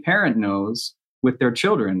 Like any parent knows with their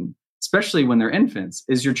children, especially when they're infants,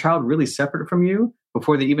 is your child really separate from you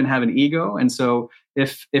before they even have an ego? And so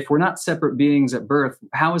if we're not separate beings at birth,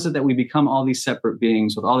 how is it that we become all these separate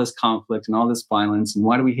beings with all this conflict and all this violence? And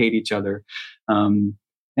why do we hate each other? And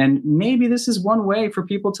maybe this is one way for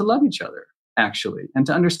people to love each other, actually, and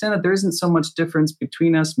to understand that there isn't so much difference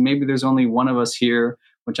between us. Maybe there's only one of us here,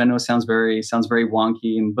 which I know sounds very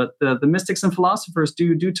wonky. But the mystics and philosophers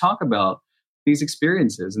do talk about these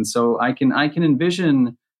experiences. And so I can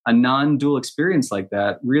envision a non-dual experience like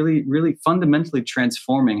that really, really fundamentally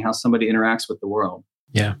transforming how somebody interacts with the world.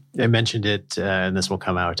 Yeah, I mentioned it, and this will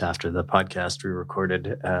come out after the podcast we recorded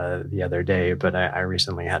the other day, but I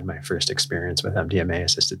recently had my first experience with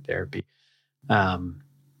MDMA-assisted therapy.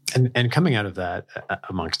 And coming out of that,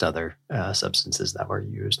 amongst other substances that were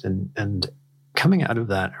used, and coming out of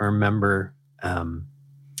that, I remember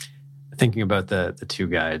thinking about the two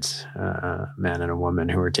guides, a man and a woman,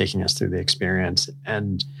 who were taking us through the experience,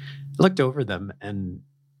 and I looked over them, and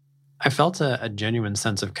I felt a genuine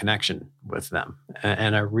sense of connection with them.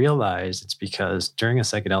 And I realized it's because during a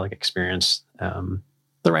psychedelic experience,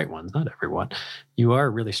 the right ones, not everyone, you are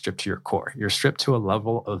really stripped to your core. You're stripped to a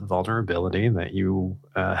level of vulnerability that you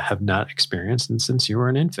have not experienced since you were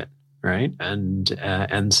an infant, right?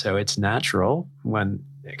 And so it's natural when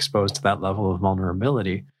exposed to that level of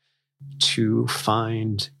vulnerability to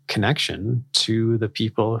find connection to the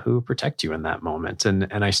people who protect you in that moment. And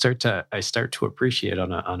I start to appreciate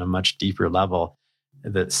on a much deeper level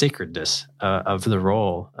the sacredness of the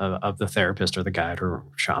role of the therapist or the guide or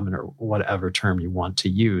shaman or whatever term you want to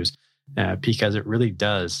use, because it really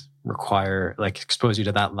does require, like, expose you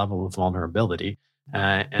to that level of vulnerability.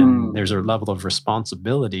 And there's a level of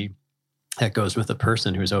responsibility that goes with the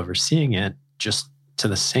person who's overseeing it, just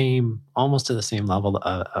almost to the same level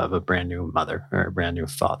of a brand new mother or a brand new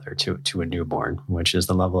father to a newborn, which is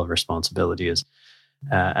the level of responsibility is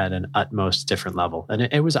at an utmost different level. And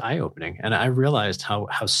it was eye-opening. And I realized how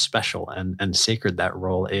special and sacred that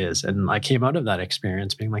role is. And I came out of that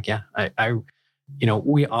experience being like, yeah, I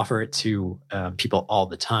we offer it to people all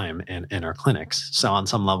the time in our clinics. So on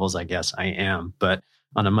some levels, I guess I am, but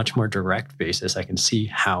on a much more direct basis, I can see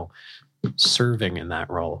how serving in that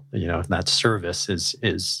role, that service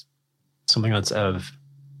is something that's of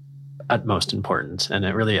utmost importance. And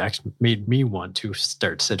it really actually made me want to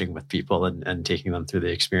start sitting with people and taking them through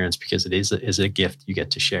the experience, because it is a gift you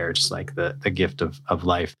get to share, just like the gift of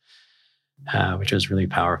life, which was really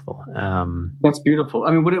powerful. That's beautiful.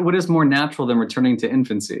 I mean, what is more natural than returning to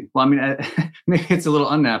infancy? Well, I mean, maybe it's a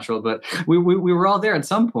little unnatural, but we were all there at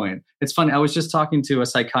some point. It's funny. I was just talking to a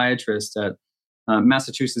psychiatrist at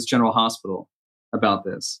Massachusetts General Hospital about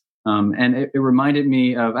this. And it reminded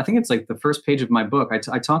me of, I think it's like the first page of my book.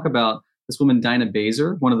 I talk about this woman, Dinah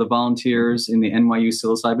Baser, one of the volunteers in the NYU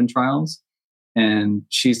psilocybin trials. And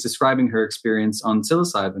she's describing her experience on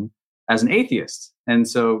psilocybin as an atheist. And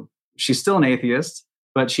so she's still an atheist,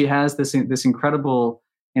 but she has this incredible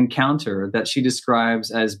encounter that she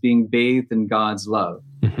describes as being bathed in God's love.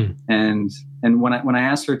 Mm-hmm. And when I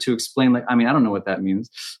asked her to explain, like, I mean, I don't know what that means.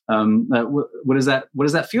 What does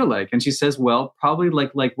that feel like? And she says, well, probably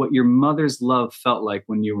like what your mother's love felt like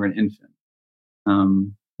when you were an infant.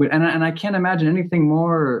 And I can't imagine anything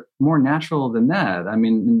more natural than that. I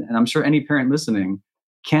mean, and I'm sure any parent listening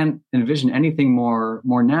can't envision anything more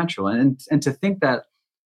natural. And to think that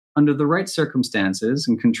under the right circumstances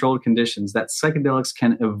and controlled conditions, that psychedelics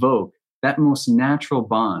can evoke that most natural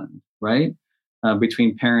bond, right,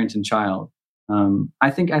 between parent and child. I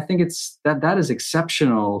think it's that is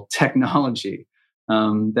exceptional technology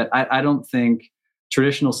that I don't think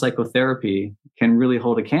traditional psychotherapy can really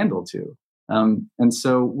hold a candle to. And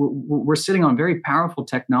so we're sitting on very powerful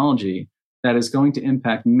technology that is going to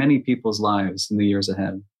impact many people's lives in the years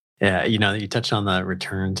ahead. Yeah, you touched on the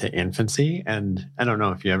return to infancy, and I don't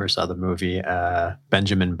know if you ever saw the movie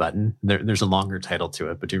Benjamin Button. There's a longer title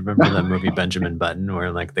to it, but do you remember that movie Benjamin Button,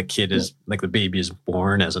 where like the kid is like the baby is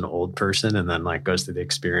born as an old person and then like goes through the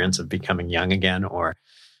experience of becoming young again, or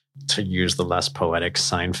to use the less poetic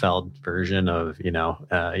Seinfeld version of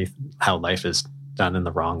how life is done in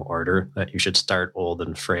the wrong order, that you should start old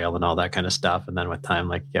and frail and all that kind of stuff, and then with time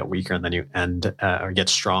like get weaker and then you end or get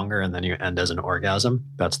stronger and then you end as an orgasm.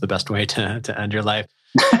 That's the best way to end your life.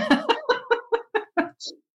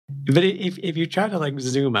 But if you try to like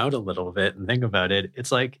zoom out a little bit and think about it,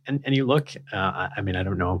 it's like, and you look, I mean, I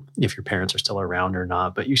don't know if your parents are still around or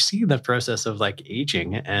not, but you see the process of like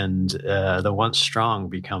aging, and the once strong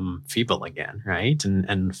become feeble again, right?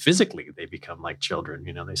 And physically they become like children,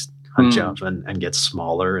 they hunch up and get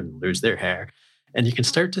smaller and lose their hair. And you can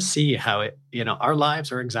start to see how our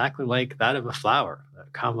lives are exactly like that of a flower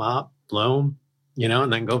that come up, bloom,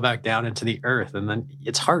 and then go back down into the earth. And then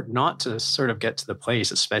it's hard not to sort of get to the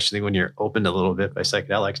place, especially when you're opened a little bit by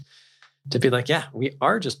psychedelics, to be like, yeah, we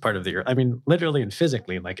are just part of the earth. I mean, literally and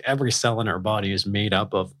physically, like every cell in our body is made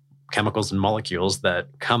up of chemicals and molecules that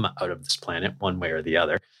come out of this planet one way or the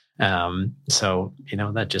other. So,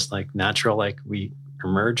 that just like natural, like we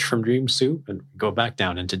emerge from dream soup and go back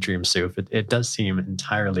down into dream soup. It does seem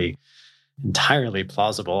entirely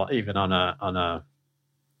plausible, even on a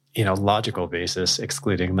logical basis,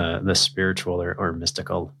 excluding the spiritual or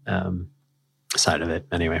mystical side of it.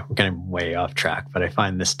 Anyway, we're getting way off track, but I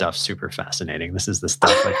find this stuff super fascinating. This is the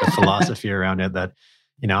stuff, like the philosophy around it that,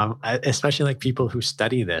 especially like people who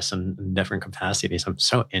study this in different capacities, I'm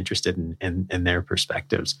so interested in their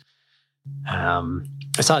perspectives.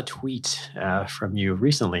 I saw a tweet from you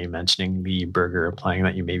recently mentioning Lee Berger, implying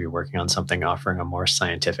that you may be working on something offering a more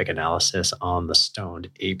scientific analysis on the stoned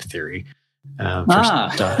ape theory.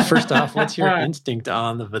 First off, what's your instinct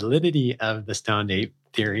on the validity of the stoned ape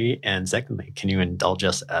theory? And secondly, can you indulge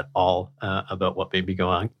us at all about what may be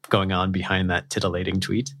going on behind that titillating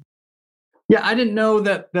tweet? Yeah, I didn't know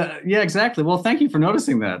that. Yeah, exactly. Well, thank you for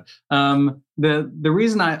noticing that. The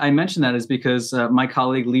reason I mentioned that is because my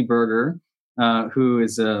colleague Lee Berger, who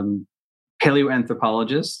is a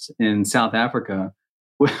paleoanthropologist in South Africa,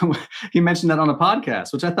 he mentioned that on a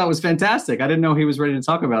podcast, which I thought was fantastic. I didn't know he was ready to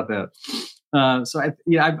talk about that. So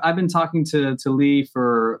I've been talking to Lee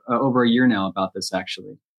for over a year now about this,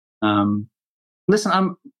 actually. Listen,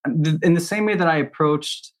 I'm in the same way that I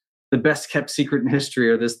approached the best kept secret in history,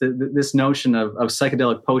 or this notion of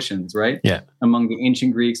psychedelic potions, right? Yeah. Among the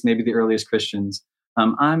ancient Greeks, maybe the earliest Christians.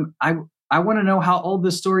 I want to know how old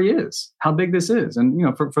this story is, how big this is.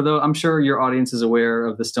 And, for the, I'm sure your audience is aware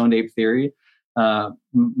of the stoned ape theory,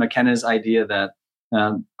 McKenna's idea that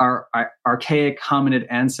our archaic hominid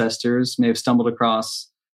ancestors may have stumbled across,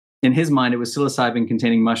 in his mind, it was psilocybin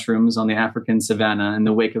containing mushrooms on the African savanna in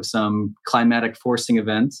the wake of some climatic forcing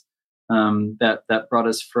event that brought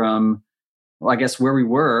us from, well, I guess, where we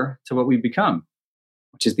were to what we've become,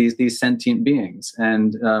 which is these sentient beings.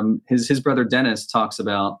 And his brother Dennis talks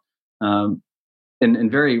about, in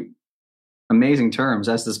very amazing terms,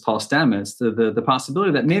 as does Paul Stamets, the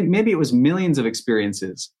possibility that maybe it was millions of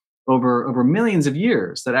experiences over millions of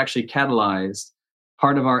years that actually catalyzed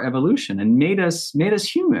part of our evolution and made us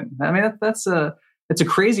human. I mean, it's a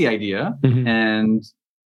crazy idea. Mm-hmm. And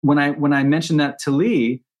when I mentioned that to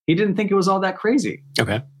Lee, he didn't think it was all that crazy.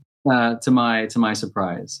 Okay. To my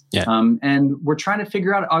surprise. Yeah. And we're trying to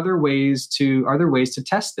figure out other ways to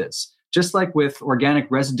test this. Just like with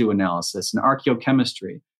organic residue analysis and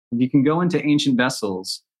archaeochemistry, if you can go into ancient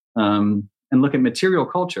vessels and look at material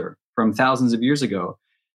culture from thousands of years ago,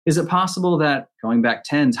 is it possible that going back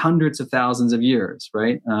tens, hundreds of thousands of years,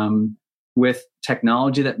 right, with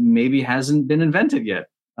technology that maybe hasn't been invented yet,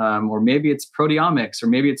 or maybe it's proteomics, or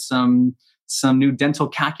maybe it's some new dental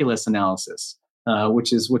calculus analysis,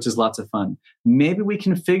 which is lots of fun. Maybe we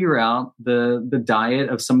can figure out the diet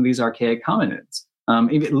of some of these archaic hominids.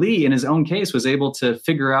 Even Lee, in his own case, was able to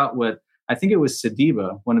figure out what, I think it was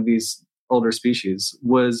Sediba, one of these older species,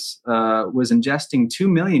 was ingesting 2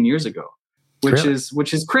 million years ago, which is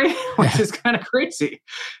crazy, which is kind of crazy.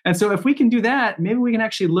 And so, if we can do that, maybe we can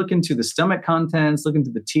actually look into the stomach contents, look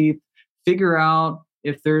into the teeth, figure out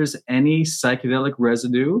if there's any psychedelic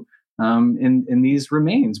residue in these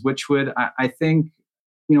remains, which would, I think,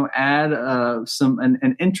 add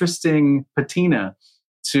an interesting patina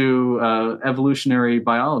to evolutionary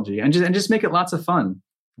biology, and just make it lots of fun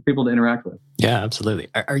for people to interact with. Yeah, absolutely.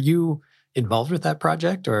 Are you involved with that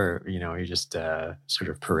project, or you're just sort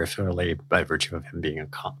of peripherally, by virtue of him being a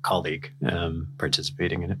colleague,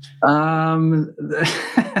 participating in it? I'm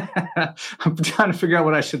trying to figure out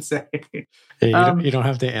what I should say. You don't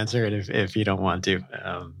have to answer it if you don't want to,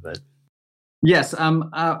 but. Yes,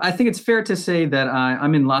 I think it's fair to say that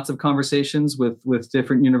I'm in lots of conversations with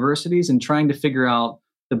different universities and trying to figure out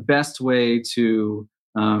the best way to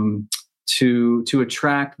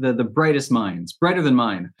attract the brightest minds, brighter than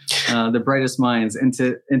mine, the brightest minds,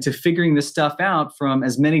 into figuring this stuff out from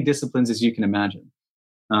as many disciplines as you can imagine.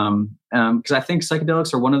 Because I think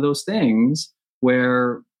psychedelics are one of those things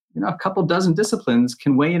where a couple dozen disciplines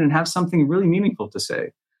can weigh in and have something really meaningful to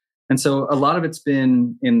say. And so a lot of it's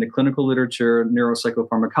been in the clinical literature,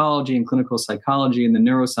 neuropsychopharmacology and clinical psychology and the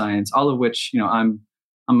neuroscience, all of which,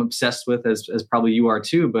 I'm obsessed with, as probably you are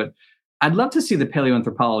too. But I'd love to see the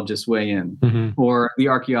paleoanthropologists weigh in, mm-hmm. or the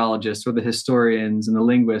archaeologists, or the historians and the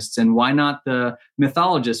linguists, and why not the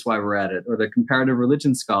mythologists while we're at it, or the comparative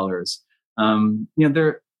religion scholars.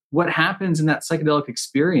 What happens in that psychedelic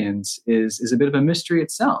experience is a bit of a mystery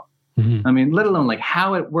itself. Mm-hmm. I mean, let alone like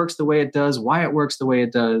how it works the way it does, why it works the way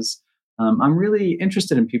it does. I'm really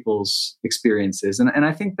interested in people's experiences, and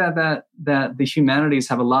I think that the humanities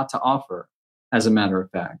have a lot to offer, as a matter of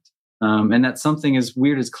fact, and that something as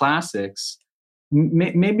weird as classics,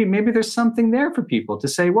 maybe there's something there for people to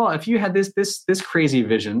say. Well, if you had this crazy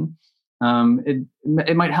vision,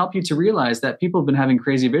 it might help you to realize that people have been having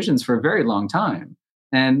crazy visions for a very long time,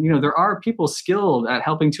 and there are people skilled at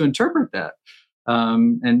helping to interpret that.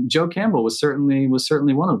 And Joe Campbell was certainly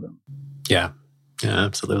one of them. Yeah,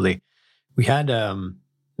 absolutely. We had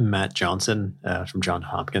Matt Johnson from Johns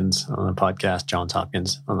Hopkins on the podcast,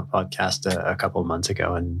 a couple of months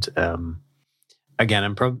ago. And again,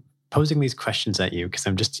 I'm posing these questions at you because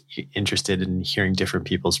I'm just interested in hearing different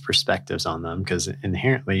people's perspectives on them, because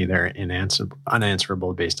inherently they're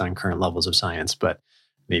unanswerable based on current levels of science, but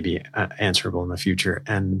maybe answerable in the future.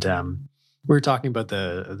 And we were talking about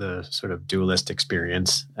the sort of dualist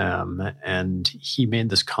experience, and he made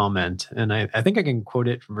this comment, and I think I can quote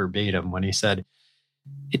it verbatim when he said,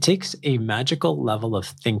 "It takes a magical level of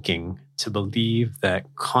thinking to believe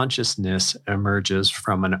that consciousness emerges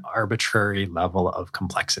from an arbitrary level of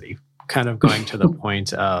complexity." Kind of going to the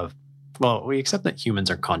point of, well, we accept that humans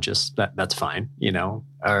are conscious. That's fine.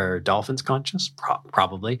 Are dolphins conscious?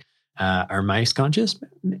 Probably. Are mice conscious?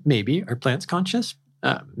 Maybe. Are plants conscious?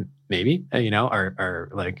 Maybe. Are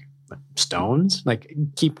like stones? Like,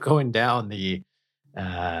 keep going down the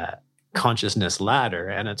consciousness ladder,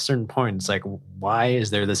 and at certain points, like, why is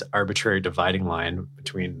there this arbitrary dividing line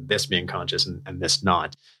between this being conscious and this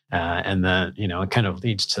not? And then it kind of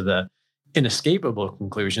leads to the inescapable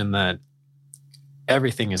conclusion that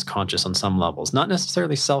everything is conscious on some levels, not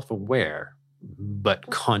necessarily self-aware, but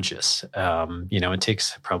conscious. It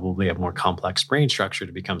takes probably a more complex brain structure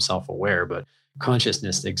to become self-aware, but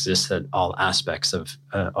consciousness exists at all aspects of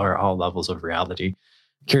or all levels of reality.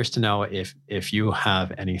 Curious to know if you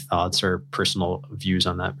have any thoughts or personal views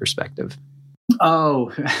on that perspective.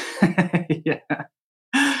 Oh, yeah.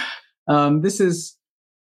 This is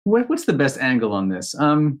what's the best angle on this?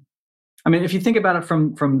 If you think about it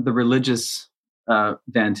from the religious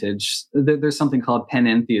vantage, there's something called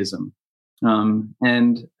panentheism,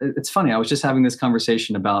 and it's funny. I was just having this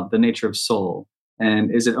conversation about the nature of soul,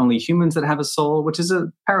 and is it only humans that have a soul? Which is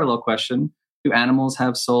a parallel question. Do animals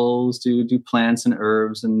have souls? Do plants and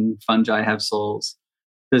herbs and fungi have souls?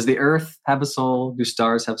 Does the earth have a soul? Do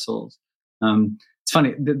stars have souls? It's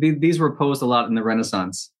funny. These were posed a lot in the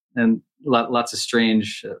Renaissance, and lots of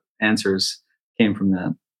strange answers came from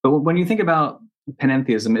that. But when you think about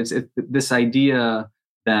panentheism, it's this idea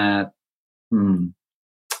that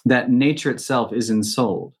that nature itself is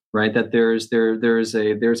ensouled, right? That there's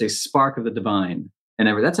a spark of the divine and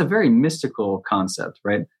everything. That's a very mystical concept,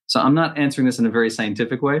 right? So I'm not answering this in a very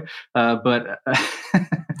scientific way, but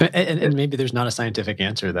and maybe there's not a scientific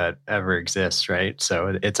answer that ever exists, right?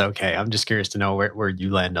 So it's okay. I'm just curious to know where you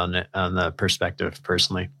land on it, on the perspective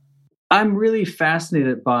personally. I'm really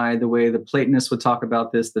fascinated by the way the Platonists would talk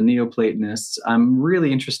about this, the Neoplatonists. I'm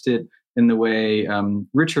really interested in the way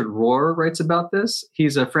Richard Rohr writes about this.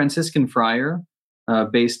 He's a Franciscan friar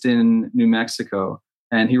based in New Mexico,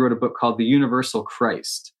 and he wrote a book called The Universal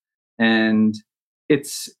Christ. And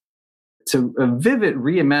it's a vivid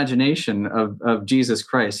reimagination of Jesus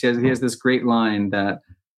Christ. He has this great line that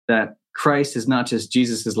Christ is not just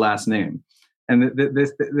Jesus's last name. And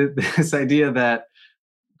this idea that,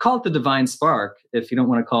 call it the divine spark if you don't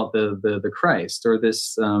want to call it the Christ, or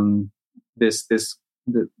this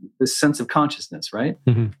sense of consciousness, right?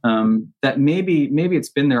 Mm-hmm. That maybe it's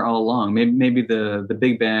been there all along. Maybe the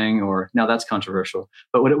Big Bang, or now that's controversial,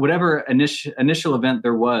 but whatever initial event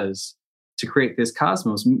there was to create this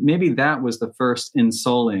cosmos, maybe that was the first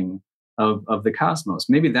ensouling of the cosmos.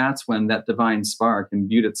 Maybe that's when that divine spark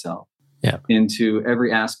imbued itself into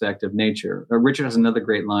every aspect of nature. Richard has another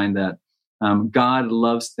great line that God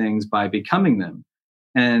loves things by becoming them.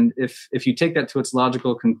 And if you take that to its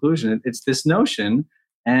logical conclusion, it's this notion,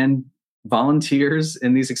 and volunteers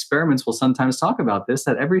in these experiments will sometimes talk about this,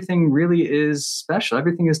 that everything really is special,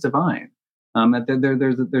 everything is divine.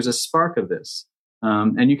 There's a spark of this.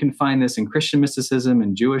 And you can find this in Christian mysticism,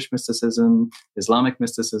 and Jewish mysticism, Islamic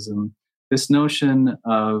mysticism, this notion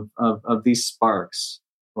of these sparks,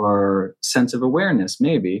 or sense of awareness,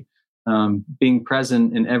 maybe, being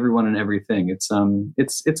present in everyone and everything. It's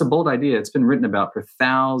a bold idea. It's been written about for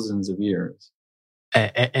thousands of years.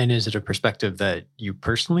 And is it a perspective that you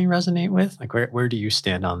personally resonate with? Like, where do you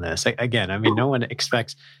stand on this? Again, no one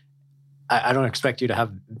expects, I don't expect you to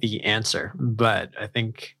have the answer, but I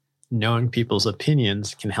think knowing people's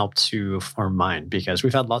opinions can help to form mine, because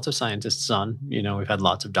we've had lots of scientists on, we've had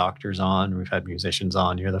lots of doctors on, we've had musicians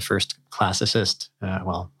on. You're the first classicist,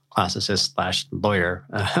 classicist/lawyer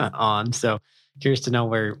on. So curious to know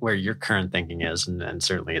where your current thinking is, and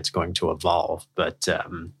certainly it's going to evolve. But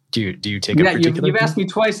do you take a particular? You've asked me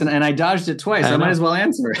twice, and I dodged it twice. I might as well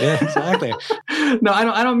answer. Yeah, exactly. No,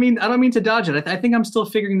 I don't mean to dodge it. I think I'm still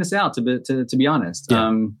figuring this out. To be honest.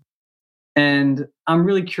 Yeah. And I'm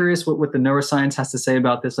really curious what the neuroscience has to say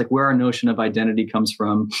about this, like where our notion of identity comes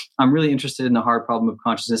from. I'm really interested in the hard problem of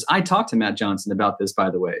consciousness. I talked to Matt Johnson about this, by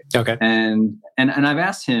the way. Okay. And I've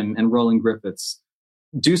asked him and Roland Griffiths,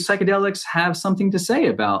 do psychedelics have something to say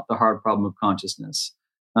about the hard problem of consciousness?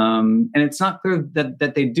 And it's not clear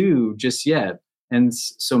that they do just yet. And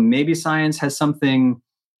so maybe science has something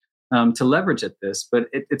to leverage at this, but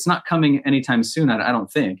it's not coming anytime soon. I don't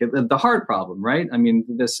think the hard problem, right? I mean,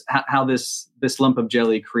 how this lump of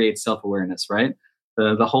jelly creates self-awareness, right?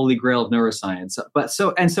 The holy grail of neuroscience. But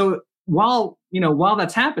so while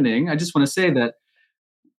that's happening, I just want to say that,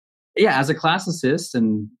 yeah, as a classicist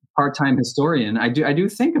and part-time historian, I do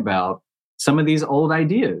think about some of these old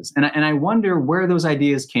ideas, and I wonder where those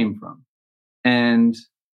ideas came from. And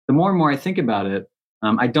the more and more I think about it,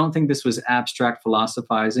 I don't think this was abstract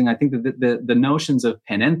philosophizing. I think that the notions of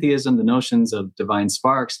panentheism, the notions of divine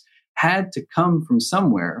sparks, had to come from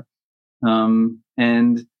somewhere.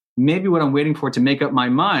 And maybe what I'm waiting for to make up my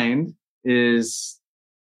mind is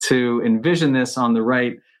to envision this on the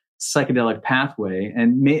right psychedelic pathway.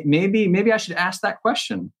 And maybe I should ask that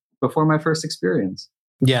question before my first experience.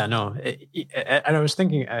 Yeah, no. And I was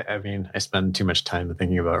thinking, I mean, I spend too much time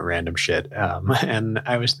thinking about random shit. And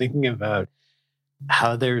I was thinking about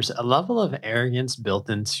how there's a level of arrogance built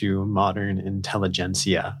into modern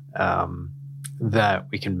intelligentsia that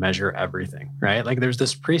we can measure everything, right? Like there's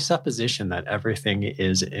this presupposition that everything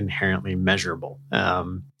is inherently measurable,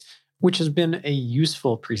 which has been a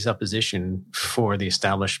useful presupposition for the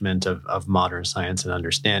establishment of modern science and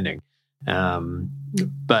understanding.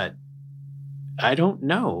 But I don't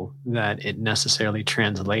know that it necessarily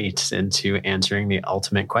translates into answering the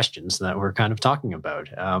ultimate questions that we're kind of talking about.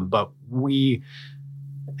 But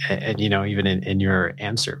even in your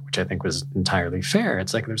answer, which I think was entirely fair,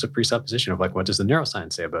 it's like there's a presupposition of like, what does the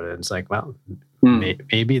neuroscience say about it? And it's like, well,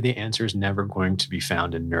 maybe the answer is never going to be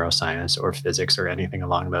found in neuroscience or physics or anything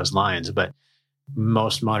along those lines. But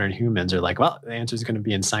most modern humans are like, well, the answer is going to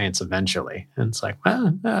be in science eventually. And it's like,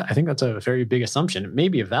 well, I think that's a very big assumption. It may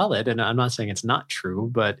be valid, and I'm not saying it's not true,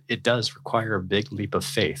 but it does require a big leap of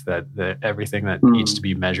faith that everything that needs to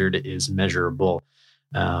be measured is measurable.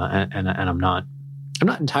 And I'm not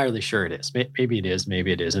entirely sure it is. Maybe it is,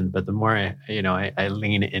 maybe it isn't. But the more I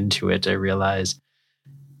lean into it, I realize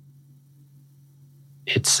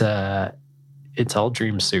it's all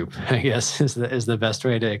dream soup, I guess, is the best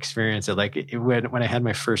way to experience it. Like when I had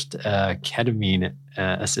my first ketamine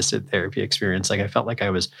assisted therapy experience, like I felt like I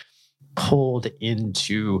was pulled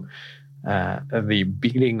into the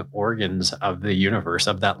beating organs of the universe,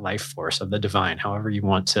 of that life force, of the divine, however you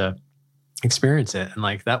want to experience it. And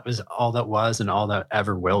like that was all that was and all that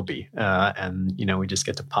ever will be. And we just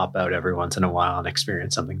get to pop out every once in a while and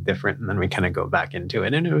experience something different, and then we kind of go back into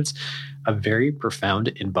it. And it was a very profound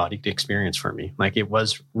embodied experience for me. Like it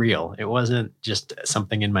was real. It wasn't just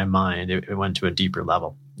something in my mind. It went to a deeper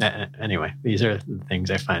level. Anyway, these are the things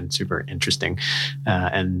I find super interesting.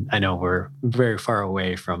 And I know we're very far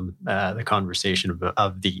away from the conversation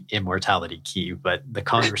of the immortality key, but the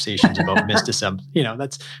conversations about mysticism,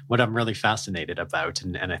 that's what I'm really fascinated about.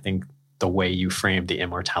 And I think the way you frame the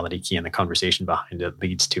immortality key and the conversation behind it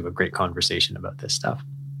leads to a great conversation about this stuff.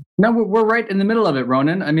 No, we're right in the middle of it,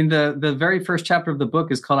 Ronan. I mean, the very first chapter of the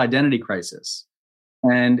book is called Identity Crisis.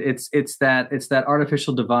 And it's that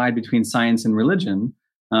artificial divide between science and religion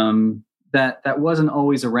that wasn't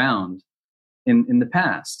always around in the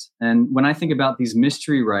past. And when I think about these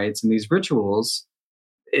mystery rites and these rituals,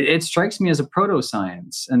 it strikes me as a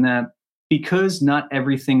proto-science, and that because not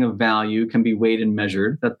everything of value can be weighed and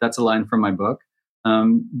measured, that's a line from my book,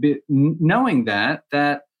 knowing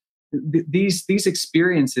that these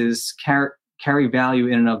experiences carry value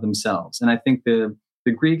in and of themselves. And I think the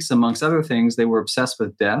Greeks, amongst other things, they were obsessed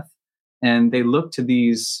with death, and they looked to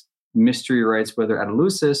these mystery rites, whether at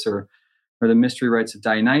Eleusis or the mystery rites of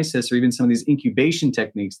Dionysus, or even some of these incubation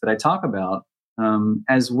techniques that I talk about,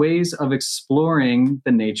 as ways of exploring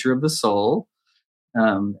the nature of the soul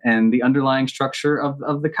and the underlying structure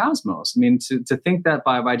of the cosmos. I mean, to think that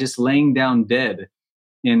by just laying down dead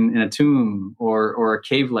in a tomb or a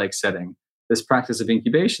cave-like setting, this practice of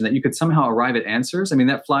incubation, that you could somehow arrive at answers. I mean,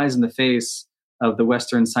 that flies in the face of the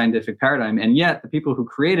Western scientific paradigm. And yet the people who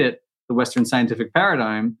created the Western scientific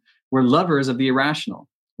paradigm were lovers of the irrational,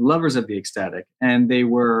 lovers of the ecstatic, and they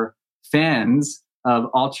were fans of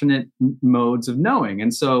alternate modes of knowing.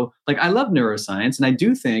 And so, like, I love neuroscience, and I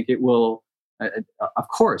do think it will, of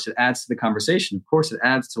course, it adds to the conversation. Of course, it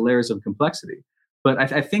adds to layers of complexity. But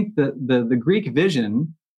I think the Greek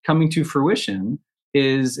vision coming to fruition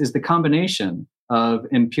is the combination of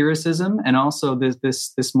empiricism and also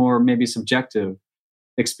this more maybe subjective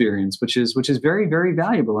experience, which is very, very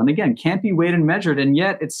valuable. And again, can't be weighed and measured, and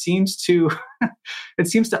yet it seems to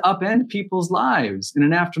upend people's lives in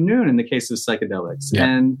an afternoon in the case of psychedelics. Yeah.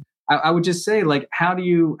 And I would just say, like, how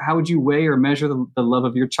would you weigh or measure the love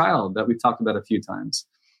of your child that we've talked about a few times?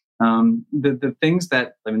 The things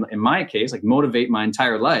that, I mean, in my case, like, motivate my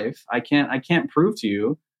entire life, I can't prove to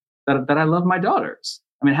you that I love my daughters.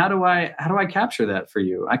 I mean, how do I capture that for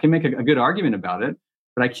you? I can make a good argument about it,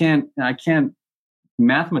 but I can't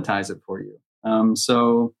mathematize it for you.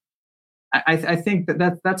 So I think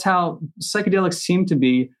that's how psychedelics seem to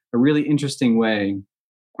be a really interesting way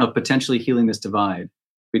of potentially healing this divide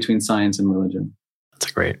between science and religion.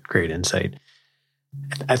 That's a great insight.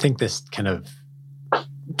 I think this kind of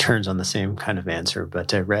turns on the same kind of answer,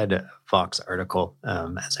 but I read a Vox article.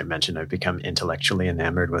 As I mentioned, I've become intellectually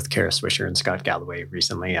enamored with Kara Swisher and Scott Galloway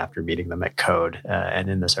recently after meeting them at Code. And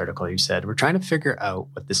in this article, you said, we're trying to figure out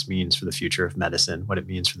what this means for the future of medicine, what it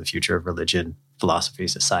means for the future of religion, philosophy,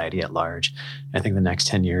 society at large. I think the next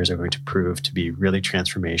 10 years are going to prove to be really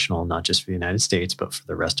transformational, not just for the United States, but for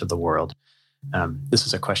the rest of the world. This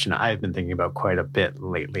is a question I've been thinking about quite a bit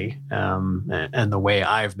lately. And the way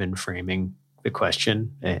I've been framing the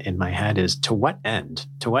question in my head is, to what end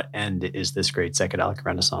is this great psychedelic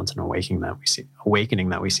renaissance and awakening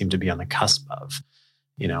that we seem to be on the cusp of?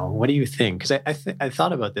 What do you think? Because I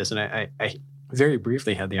thought about this, and I very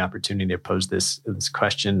briefly had the opportunity to pose this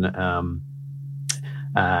question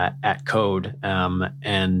at Code,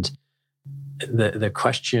 and the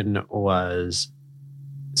question was,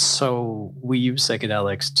 so we use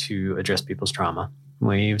psychedelics to address people's trauma.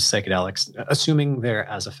 We use psychedelics, assuming they're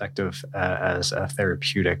as effective as a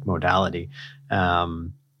therapeutic modality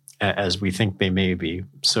as we think they may be.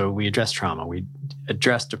 So we address trauma, we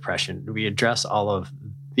address depression, we address all of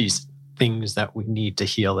these things that we need to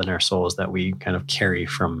heal in our souls that we kind of carry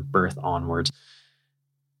from birth onwards.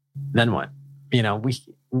 Then what?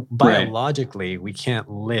 Biologically, we can't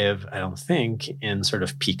live, I don't think, in sort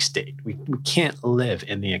of peak state. We can't live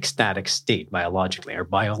in the ecstatic state biologically. Our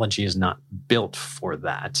biology is not built for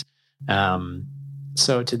that.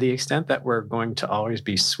 So to the extent that we're going to always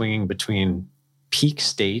be swinging between peak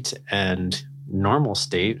state and normal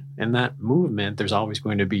state, in that movement, there's always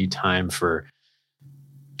going to be time for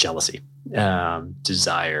jealousy,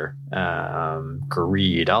 desire,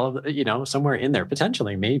 greed, all of somewhere in there,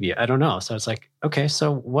 potentially, maybe, I don't know. So it's like, okay,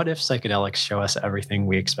 so what if psychedelics show us everything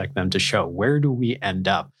we expect them to show? Where do we end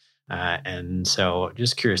up? And so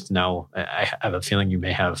just curious to know, I have a feeling you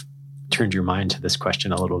may have turned your mind to this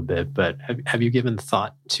question a little bit, but have you given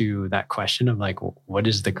thought to that question of like, what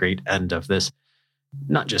is the great end of this,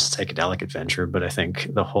 not just psychedelic adventure, but I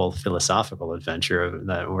think the whole philosophical adventure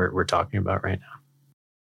that we're talking about right now?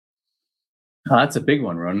 Oh, that's a big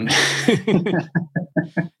one, Ronan.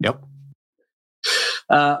 Yep.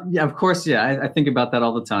 Yeah, of course. Yeah, I think about that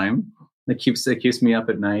all the time. It keeps me up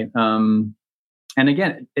at night. And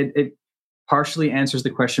again, it partially answers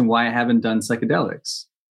the question why I haven't done psychedelics.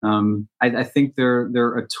 I think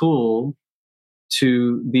they're a tool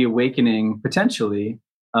to the awakening, potentially,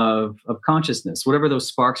 of consciousness, whatever those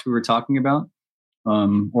sparks we were talking about,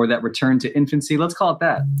 or that return to infancy. Let's call it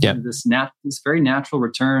that. Yeah. This very natural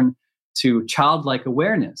return to childlike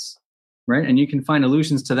awareness, right? And you can find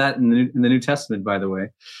allusions to that in the New Testament, by the way.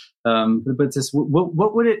 But just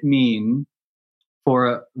what would it mean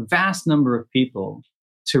for a vast number of people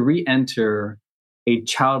to re-enter a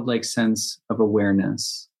childlike sense of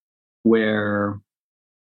awareness, where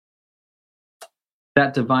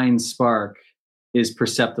that divine spark is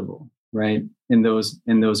perceptible, right, in those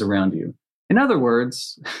around you? In other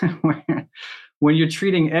words, when you're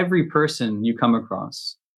treating every person you come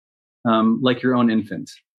across like your own infant.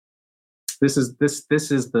 This is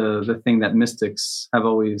the thing that mystics have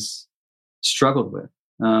always struggled with.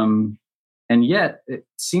 And yet it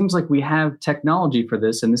seems like we have technology for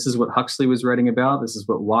this. And this is what Huxley was writing about. This is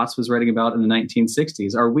what Watts was writing about in the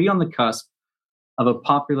 1960s. Are we on the cusp of a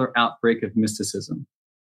popular outbreak of mysticism?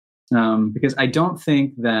 Because I don't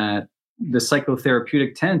think that the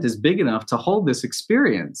psychotherapeutic tent is big enough to hold this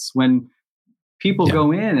experience when people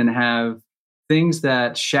go in and have things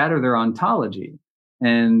that shatter their ontology.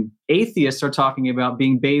 And atheists are talking about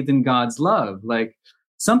being bathed in God's love. Like,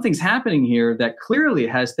 something's happening here that clearly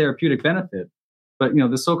has therapeutic benefit. But,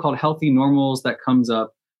 the so-called healthy normals that comes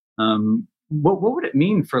up, what would it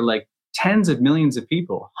mean for like tens of millions of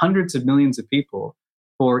people, hundreds of millions of people,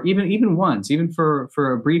 or even once, even for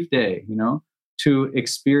a brief day, to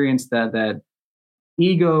experience that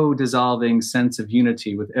ego dissolving sense of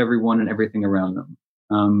unity with everyone and everything around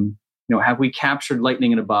them? Have we captured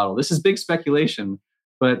lightning in a bottle? This is big speculation,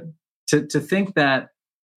 but to think that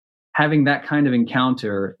having that kind of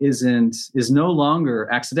encounter is no longer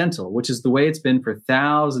accidental, which is the way it's been for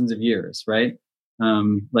thousands of years, right?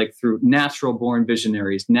 Like through natural born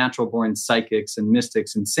visionaries, natural born psychics and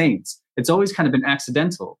mystics and saints. It's always kind of been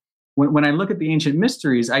accidental. When I look at the ancient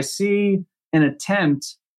mysteries, I see an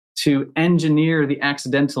attempt to engineer the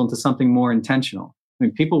accidental into something more intentional. I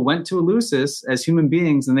mean, people went to Eleusis as human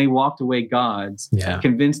beings and they walked away gods,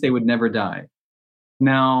 convinced they would never die.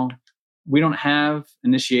 Now, we don't have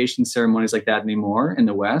initiation ceremonies like that anymore in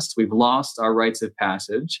the West. We've lost our rites of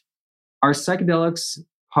passage. Are psychedelics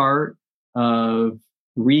part of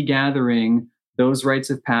regathering those rites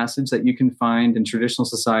of passage that you can find in traditional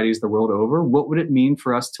societies the world over? What would it mean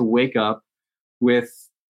for us to wake up with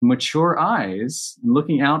mature eyes,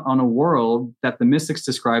 looking out on a world that the mystics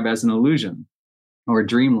describe as an illusion or a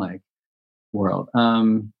dreamlike world?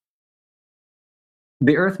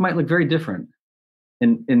 The earth might look very different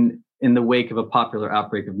in the wake of a popular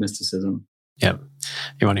outbreak of mysticism. Yeah.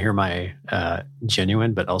 You want to hear my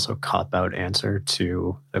genuine but also cop-out answer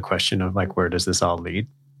to the question of like, where does this all lead?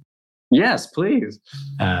 Yes, please.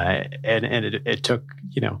 And it took,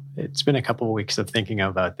 it's been a couple of weeks of thinking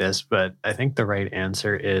about this, but I think the right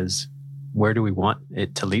answer is, where do we want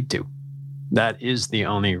it to lead to? That is the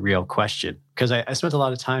only real question. Because I spent a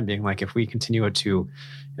lot of time being like, if we continue to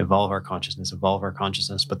evolve our consciousness,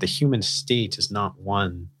 but the human state is not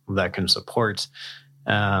one that can support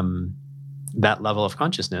that level of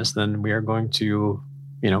consciousness, then we are going to,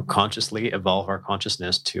 consciously evolve our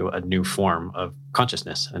consciousness to a new form of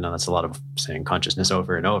consciousness. I know that's a lot of saying consciousness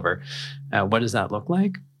over and over. What does that look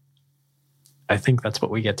like? I think that's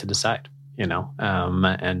what we get to decide,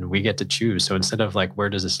 and we get to choose. So instead of like, where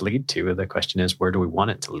does this lead to? The question is, where do we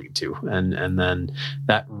want it to lead to? And then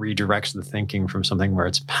that redirects the thinking from something where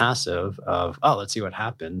it's passive of, oh, let's see what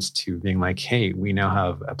happens, to being like, hey, we now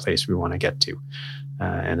have a place we want to get to.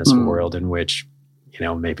 And it's a world in which,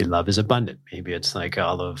 maybe love is abundant. Maybe it's like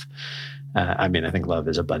all of, I think love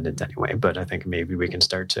is abundant anyway, but I think maybe we can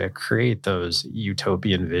start to create those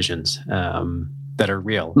utopian visions that are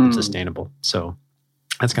real and sustainable. So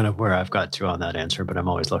that's kind of where I've got to on that answer, but I'm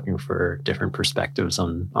always looking for different perspectives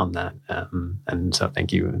on that. And so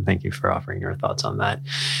thank you for offering your thoughts on that.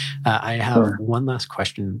 I have one last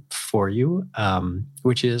question for you,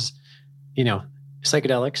 which is,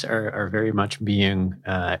 psychedelics are very much being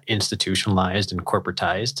institutionalized and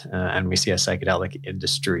corporatized, and we see a psychedelic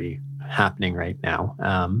industry happening right now.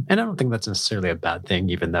 And I don't think that's necessarily a bad thing,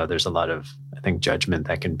 even though there's a lot of, I think, judgment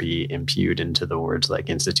that can be imputed into the words like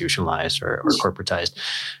institutionalized or corporatized.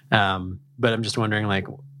 But I'm just wondering, like,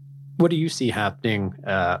 what do you see happening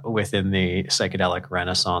within the psychedelic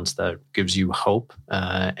renaissance that gives you hope,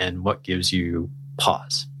 and what gives you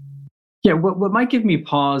pause? Yeah, what might give me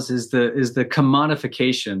pause is the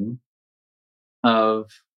commodification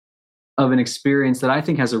of an experience that I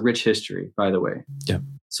think has a rich history, by the way. Yeah.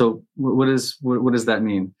 So what does that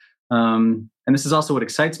mean? And this is also what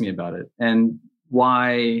excites me about it, and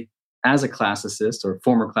why, as a classicist or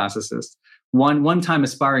former classicist, one-time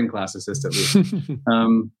aspiring classicist at least,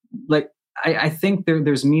 I think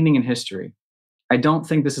there's meaning in history. I don't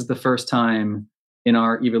think this is the first time in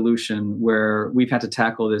our evolution where we've had to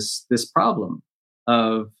tackle this problem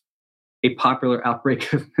of a popular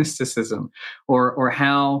outbreak of mysticism, or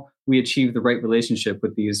how we achieve the right relationship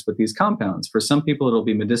with these compounds. For some people, it'll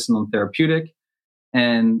be medicinal and therapeutic,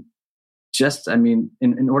 and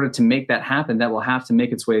in order to make that happen, that will have to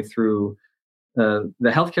make its way through the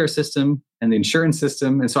healthcare system and the insurance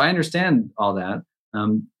system. And so I understand all that.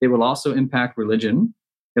 It will also impact religion.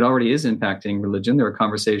 It already is impacting religion. There are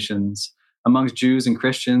conversations amongst Jews and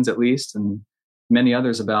Christians, at least, and many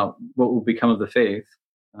others about what will become of the faith,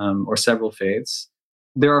 or several faiths.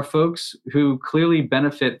 There are folks who clearly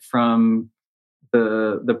benefit from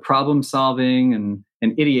the problem solving and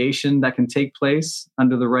ideation that can take place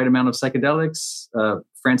under the right amount of psychedelics.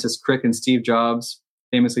 Francis Crick and Steve Jobs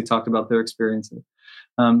famously talked about their experiences.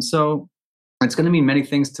 So it's going to mean many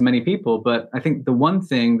things to many people, but I think the one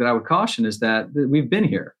thing that I would caution is that we've been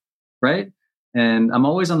here, right? And I'm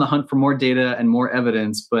always on the hunt for more data and more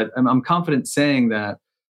evidence, but I'm confident saying that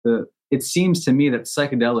it seems to me that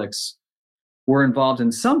psychedelics were involved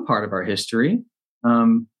in some part of our history.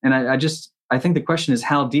 And I think the question is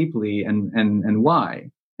how deeply and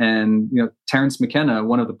why. And Terence McKenna,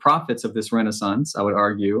 one of the prophets of this Renaissance, I would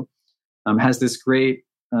argue, has this great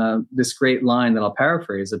line that I'll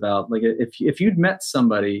paraphrase about, like, if you'd met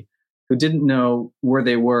somebody who didn't know where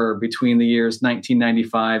they were between the years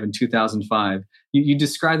 1995 and 2005, you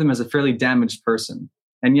describe them as a fairly damaged person.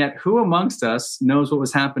 And yet, who amongst us knows what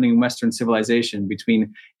was happening in Western civilization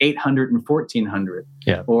between 800 and 1400,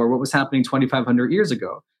 or what was happening 2,500 years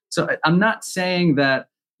ago? So I'm not saying that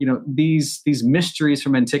these mysteries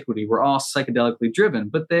from antiquity were all psychedelically driven,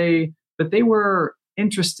 but they were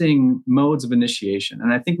interesting modes of initiation,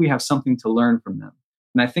 and I think we have something to learn from them.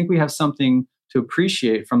 And I think we have something to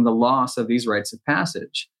appreciate from the loss of these rites of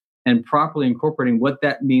passage, and properly incorporating what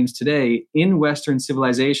that means today in Western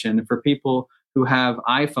civilization for people who have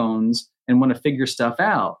iPhones and want to figure stuff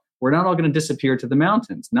out. We're not all going to disappear to the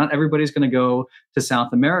mountains. Not everybody's going to go to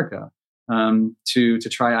South America to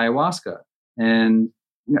try ayahuasca. And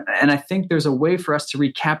I think there's a way for us to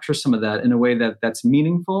recapture some of that in a way that's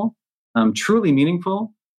meaningful, truly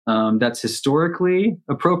meaningful, that's historically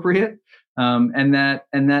appropriate, and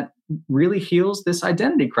that really heals this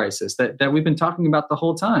identity crisis that we've been talking about the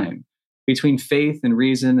whole time between faith and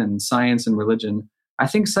reason and science and religion. I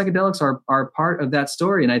think psychedelics are part of that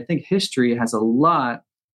story, and I think history has a lot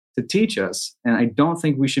to teach us. And I don't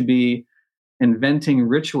think we should be inventing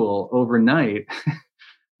ritual overnight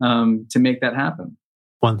to make that happen.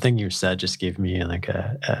 One thing you said just gave me like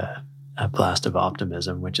a blast of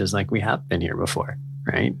optimism, which is like, we have been here before,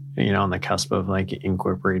 right? You know, on the cusp of like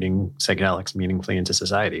incorporating psychedelics meaningfully into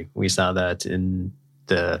society. We saw that in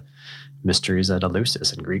the mysteries at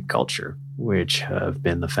Eleusis in Greek culture, which have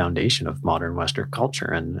been the foundation of modern Western culture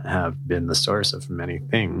and have been the source of many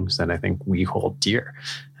things that I think we hold dear.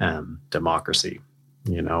 Democracy,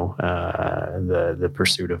 you know, the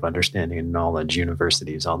pursuit of understanding and knowledge,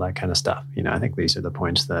 universities, all that kind of stuff. You know, I think these are the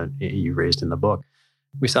points that you raised in the book.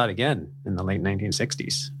 We saw it again in the late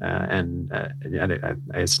 1960s. I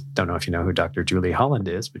don't know if you know who Dr. Julie Holland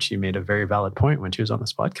is, but she made a very valid point when she was on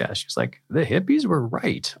this podcast. She was like, the hippies were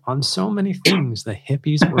right on so many things. The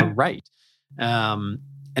hippies were right. And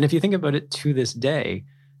if you think about it to this day,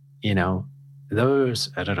 you know, those,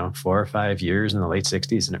 4 or 5 years in the late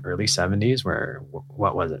 60s and early 70s where,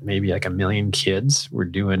 what was it? Maybe like 1 million kids were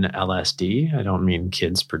doing LSD. I don't mean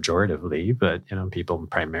kids pejoratively, but, you know, people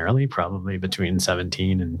primarily probably between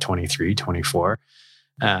 17 and 23, 24.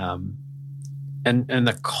 And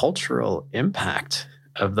the cultural impact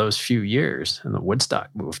of those few years and the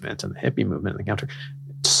Woodstock movement and the hippie movement and the counter,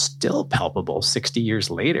 still palpable 60 years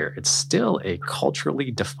later. It's still a culturally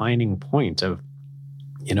defining point of,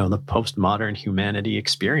 you know, the postmodern humanity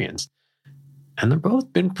experience. And they've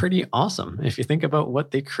both been pretty awesome if you think about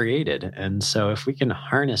what they created. And so if we can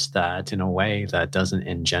harness that in a way that doesn't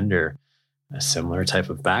engender a similar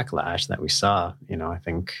type of backlash that we saw, you know, I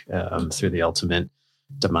think through the ultimate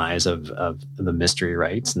demise of the mystery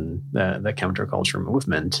rites and the counterculture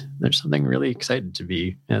movement, there's something really excited to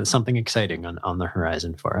be, something exciting on the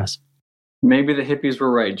horizon for us. Maybe the hippies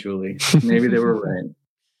were right, Julie. Maybe they were right.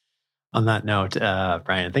 On that note,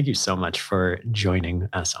 Brian, thank you so much for joining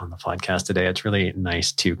us on the podcast today. It's really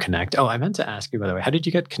nice to connect. Oh, I meant to ask you, by the way, how did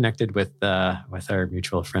you get connected with our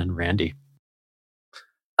mutual friend, Randy?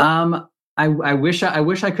 I wish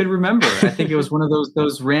I could remember. I think it was one of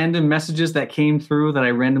those random messages that came through that I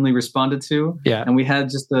randomly responded to. Yeah. And we had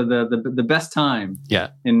just the best time. Yeah.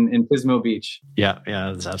 In Pismo Beach. Yeah.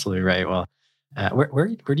 That's absolutely right. Well, where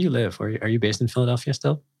do you live? Are you based in Philadelphia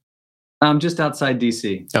still? I'm just outside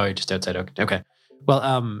DC. Oh, you're just outside. Okay.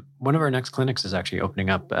 Well, one of our next clinics is actually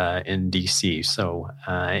opening up in DC. So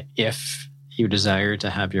if you desire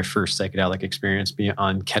to have your first psychedelic experience be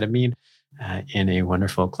on ketamine in a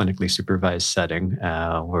wonderful clinically supervised setting,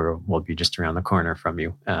 we'll be just around the corner from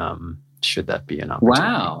you, should that be an opportunity.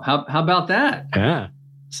 Wow. How about that? Yeah.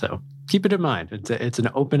 So keep it in mind. It's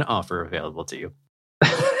an open offer available to you.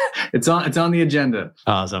 It's on the agenda.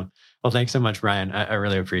 Awesome. Well, thanks so much, Brian. I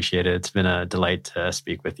really appreciate it. It's been a delight to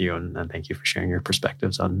speak with you, and thank you for sharing your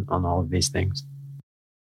perspectives on all of these things.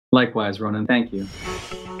 Likewise, Ronan. Thank you.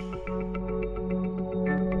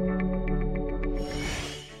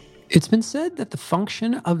 It's been said that the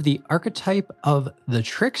function of the archetype of the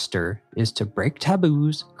trickster is to break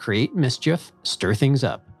taboos, create mischief, stir things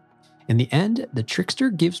up. In the end, the trickster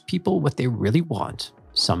gives people what they really want,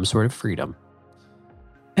 some sort of freedom.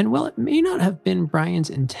 And while it may not have been Brian's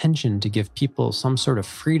intention to give people some sort of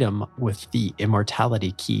freedom with the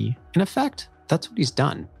immortality key, in effect, that's what he's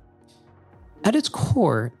done. At its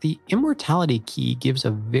core, the immortality key gives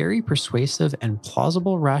a very persuasive and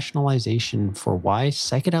plausible rationalization for why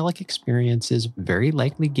psychedelic experiences very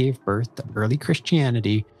likely gave birth to early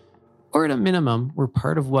Christianity, or at a minimum, were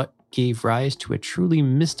part of what gave rise to a truly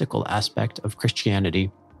mystical aspect of Christianity,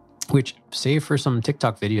 which, save for some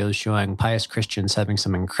TikTok videos showing pious Christians having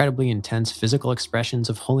some incredibly intense physical expressions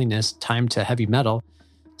of holiness timed to heavy metal,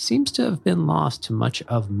 seems to have been lost to much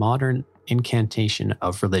of modern incantation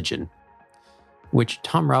of religion, which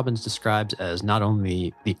Tom Robbins describes as not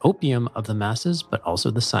only the opium of the masses, but also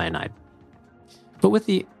the cyanide. But with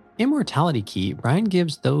the immortality key, Brian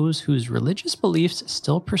gives those whose religious beliefs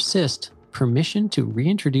still persist permission to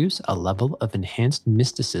reintroduce a level of enhanced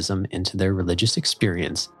mysticism into their religious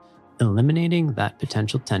experience, eliminating that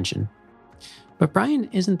potential tension. But Brian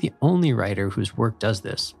isn't the only writer whose work does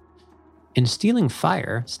this. In Stealing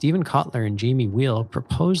Fire, Stephen Kotler and Jamie Wheel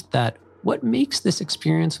proposed that What makes this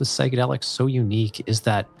experience with psychedelics so unique is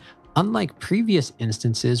that, unlike previous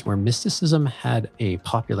instances where mysticism had a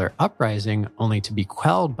popular uprising only to be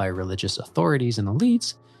quelled by religious authorities and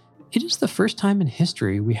elites, it is the first time in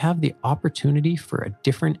history we have the opportunity for a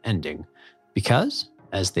different ending. Because,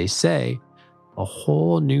 as they say, a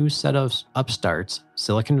whole new set of upstarts,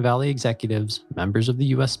 Silicon Valley executives, members of the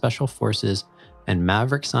US Special Forces, and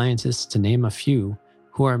maverick scientists, to name a few,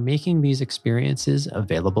 who are making these experiences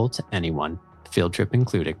available to anyone, field trip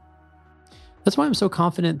included. That's why I'm so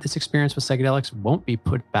confident this experience with psychedelics won't be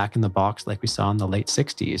put back in the box like we saw in the late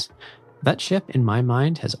 60s. That ship, in my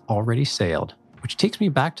mind, has already sailed, which takes me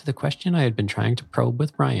back to the question I had been trying to probe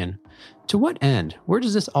with Brian. To what end? Where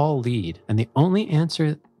does this all lead? And the only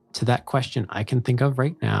answer to that question I can think of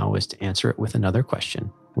right now is to answer it with another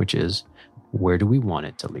question, which is, where do we want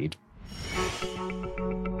it to lead?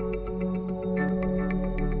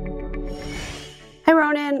 Hi,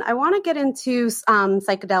 Ronan. I want to get into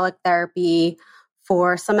psychedelic therapy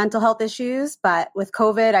for some mental health issues, but with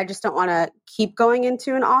COVID, I just don't want to keep going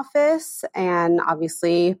into an office, and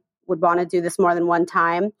obviously would want to do this more than one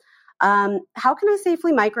time. How can I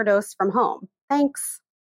safely microdose from home? Thanks.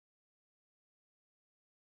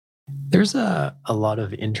 There's a lot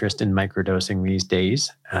of interest in microdosing these days.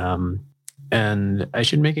 And I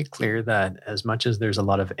should make it clear that as much as there's a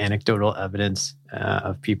lot of anecdotal evidence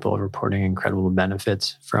of people reporting incredible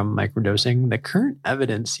benefits from microdosing, the current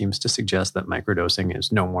evidence seems to suggest that microdosing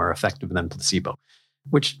is no more effective than placebo,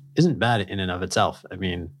 which isn't bad in and of itself. I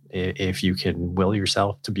mean, if you can will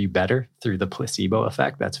yourself to be better through the placebo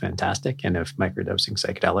effect, that's fantastic. And if microdosing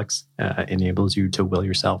psychedelics enables you to will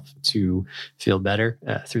yourself to feel better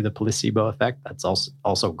through the placebo effect, that's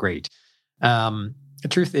also great. The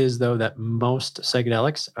truth is, though, that most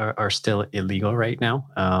psychedelics are still illegal right now.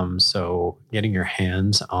 So getting your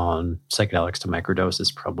hands on psychedelics to microdose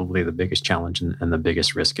is probably the biggest challenge and the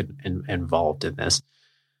biggest risk involved in this.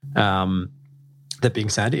 That being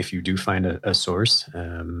said, if you do find a source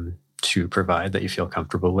to provide that you feel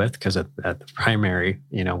comfortable with, because at the primary,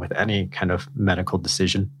 with any kind of medical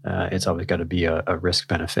decision, it's always got to be a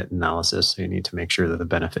risk-benefit analysis. So you need to make sure that the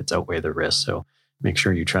benefits outweigh the risks. So make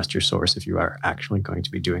sure you trust your source if you are actually going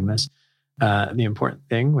to be doing this. The important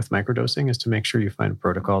thing with microdosing is to make sure you find a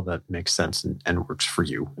protocol that makes sense and works for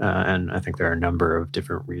you. And I think there are a number of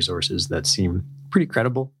different resources that seem pretty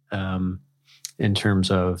credible in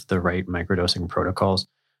terms of the right microdosing protocols.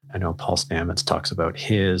 I know Paul Stamets talks about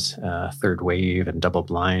his Third Wave and Double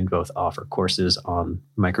Blind both offer courses on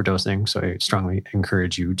microdosing. So I strongly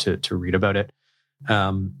encourage you to read about it.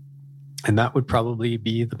 And that would probably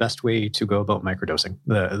be the best way to go about microdosing.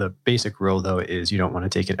 The basic rule, though, is you don't want to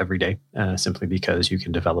take it every day, simply because you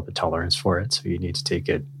can develop a tolerance for it. So you need to take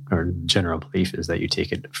it, or general belief is that you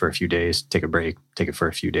take it for a few days, take a break, take it for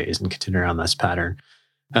a few days, and continue around this pattern.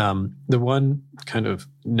 The one kind of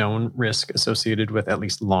known risk associated with at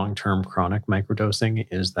least long-term chronic microdosing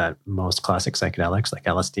is that most classic psychedelics like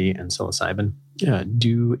LSD and psilocybin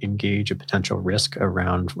do engage a potential risk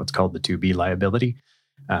around what's called the 2B liability.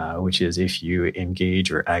 Which is if you engage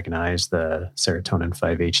or agonize the serotonin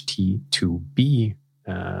 5-HT2B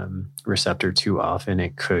receptor too often,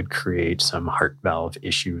 it could create some heart valve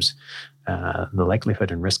issues. The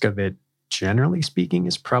likelihood and risk of it, generally speaking,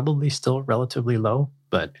 is probably still relatively low,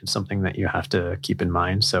 but it's something that you have to keep in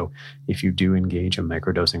mind. So if you do engage a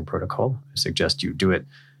microdosing protocol, I suggest you do it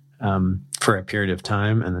for a period of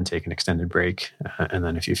time and then take an extended break. And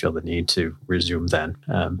then if you feel the need to resume then.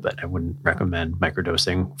 But I wouldn't recommend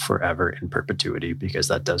microdosing forever in perpetuity because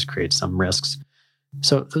that does create some risks.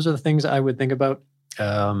 So those are the things I would think about.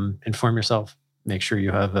 Inform yourself, make sure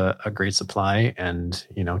you have a great supply, and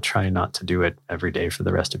try not to do it every day for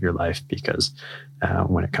the rest of your life, because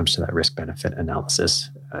when it comes to that risk-benefit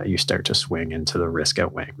analysis, you start to swing into the risk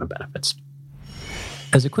outweighing the benefits.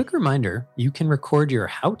 As a quick reminder, you can record your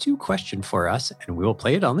how-to question for us and we will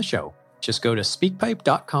play it on the show. Just go to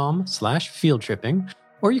speakpipe.com/fieldtripping,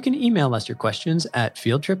 or you can email us your questions at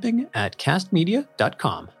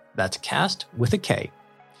fieldtripping@castmedia.com. That's cast with a K.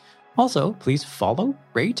 Also, please follow,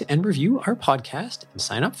 rate, and review our podcast and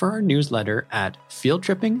sign up for our newsletter at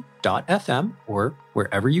fieldtripping.fm or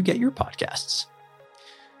wherever you get your podcasts.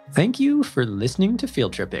 Thank you for listening to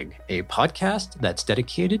Field Tripping, a podcast that's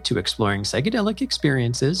dedicated to exploring psychedelic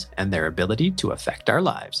experiences and their ability to affect our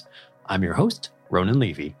lives. I'm your host, Ronan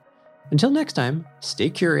Levy. Until next time, stay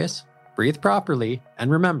curious, breathe properly,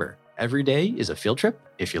 and remember, every day is a field trip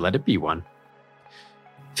if you let it be one.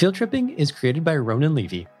 Field Tripping is created by Ronan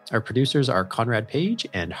Levy. Our producers are Conrad Page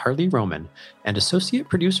and Harley Roman, and associate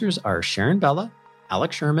producers are Sharon Bella,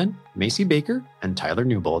 Alex Sherman, Macy Baker, and Tyler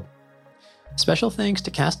Newbold. Special thanks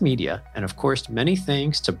to Cast Media, and of course, many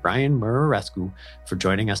thanks to Brian Murarescu for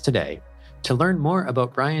joining us today. To learn more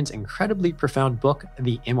about Brian's incredibly profound book,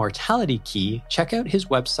 The Immortality Key, check out his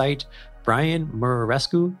website,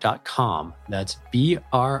 brianmurarescu.com. That's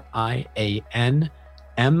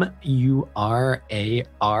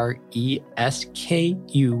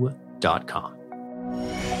BrianMurarescu.com.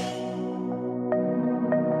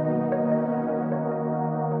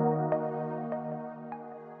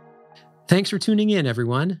 Thanks for tuning in,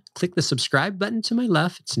 everyone. Click the subscribe button to my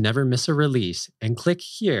left to never miss a release, and click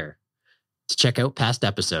here to check out past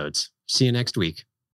episodes. See you next week.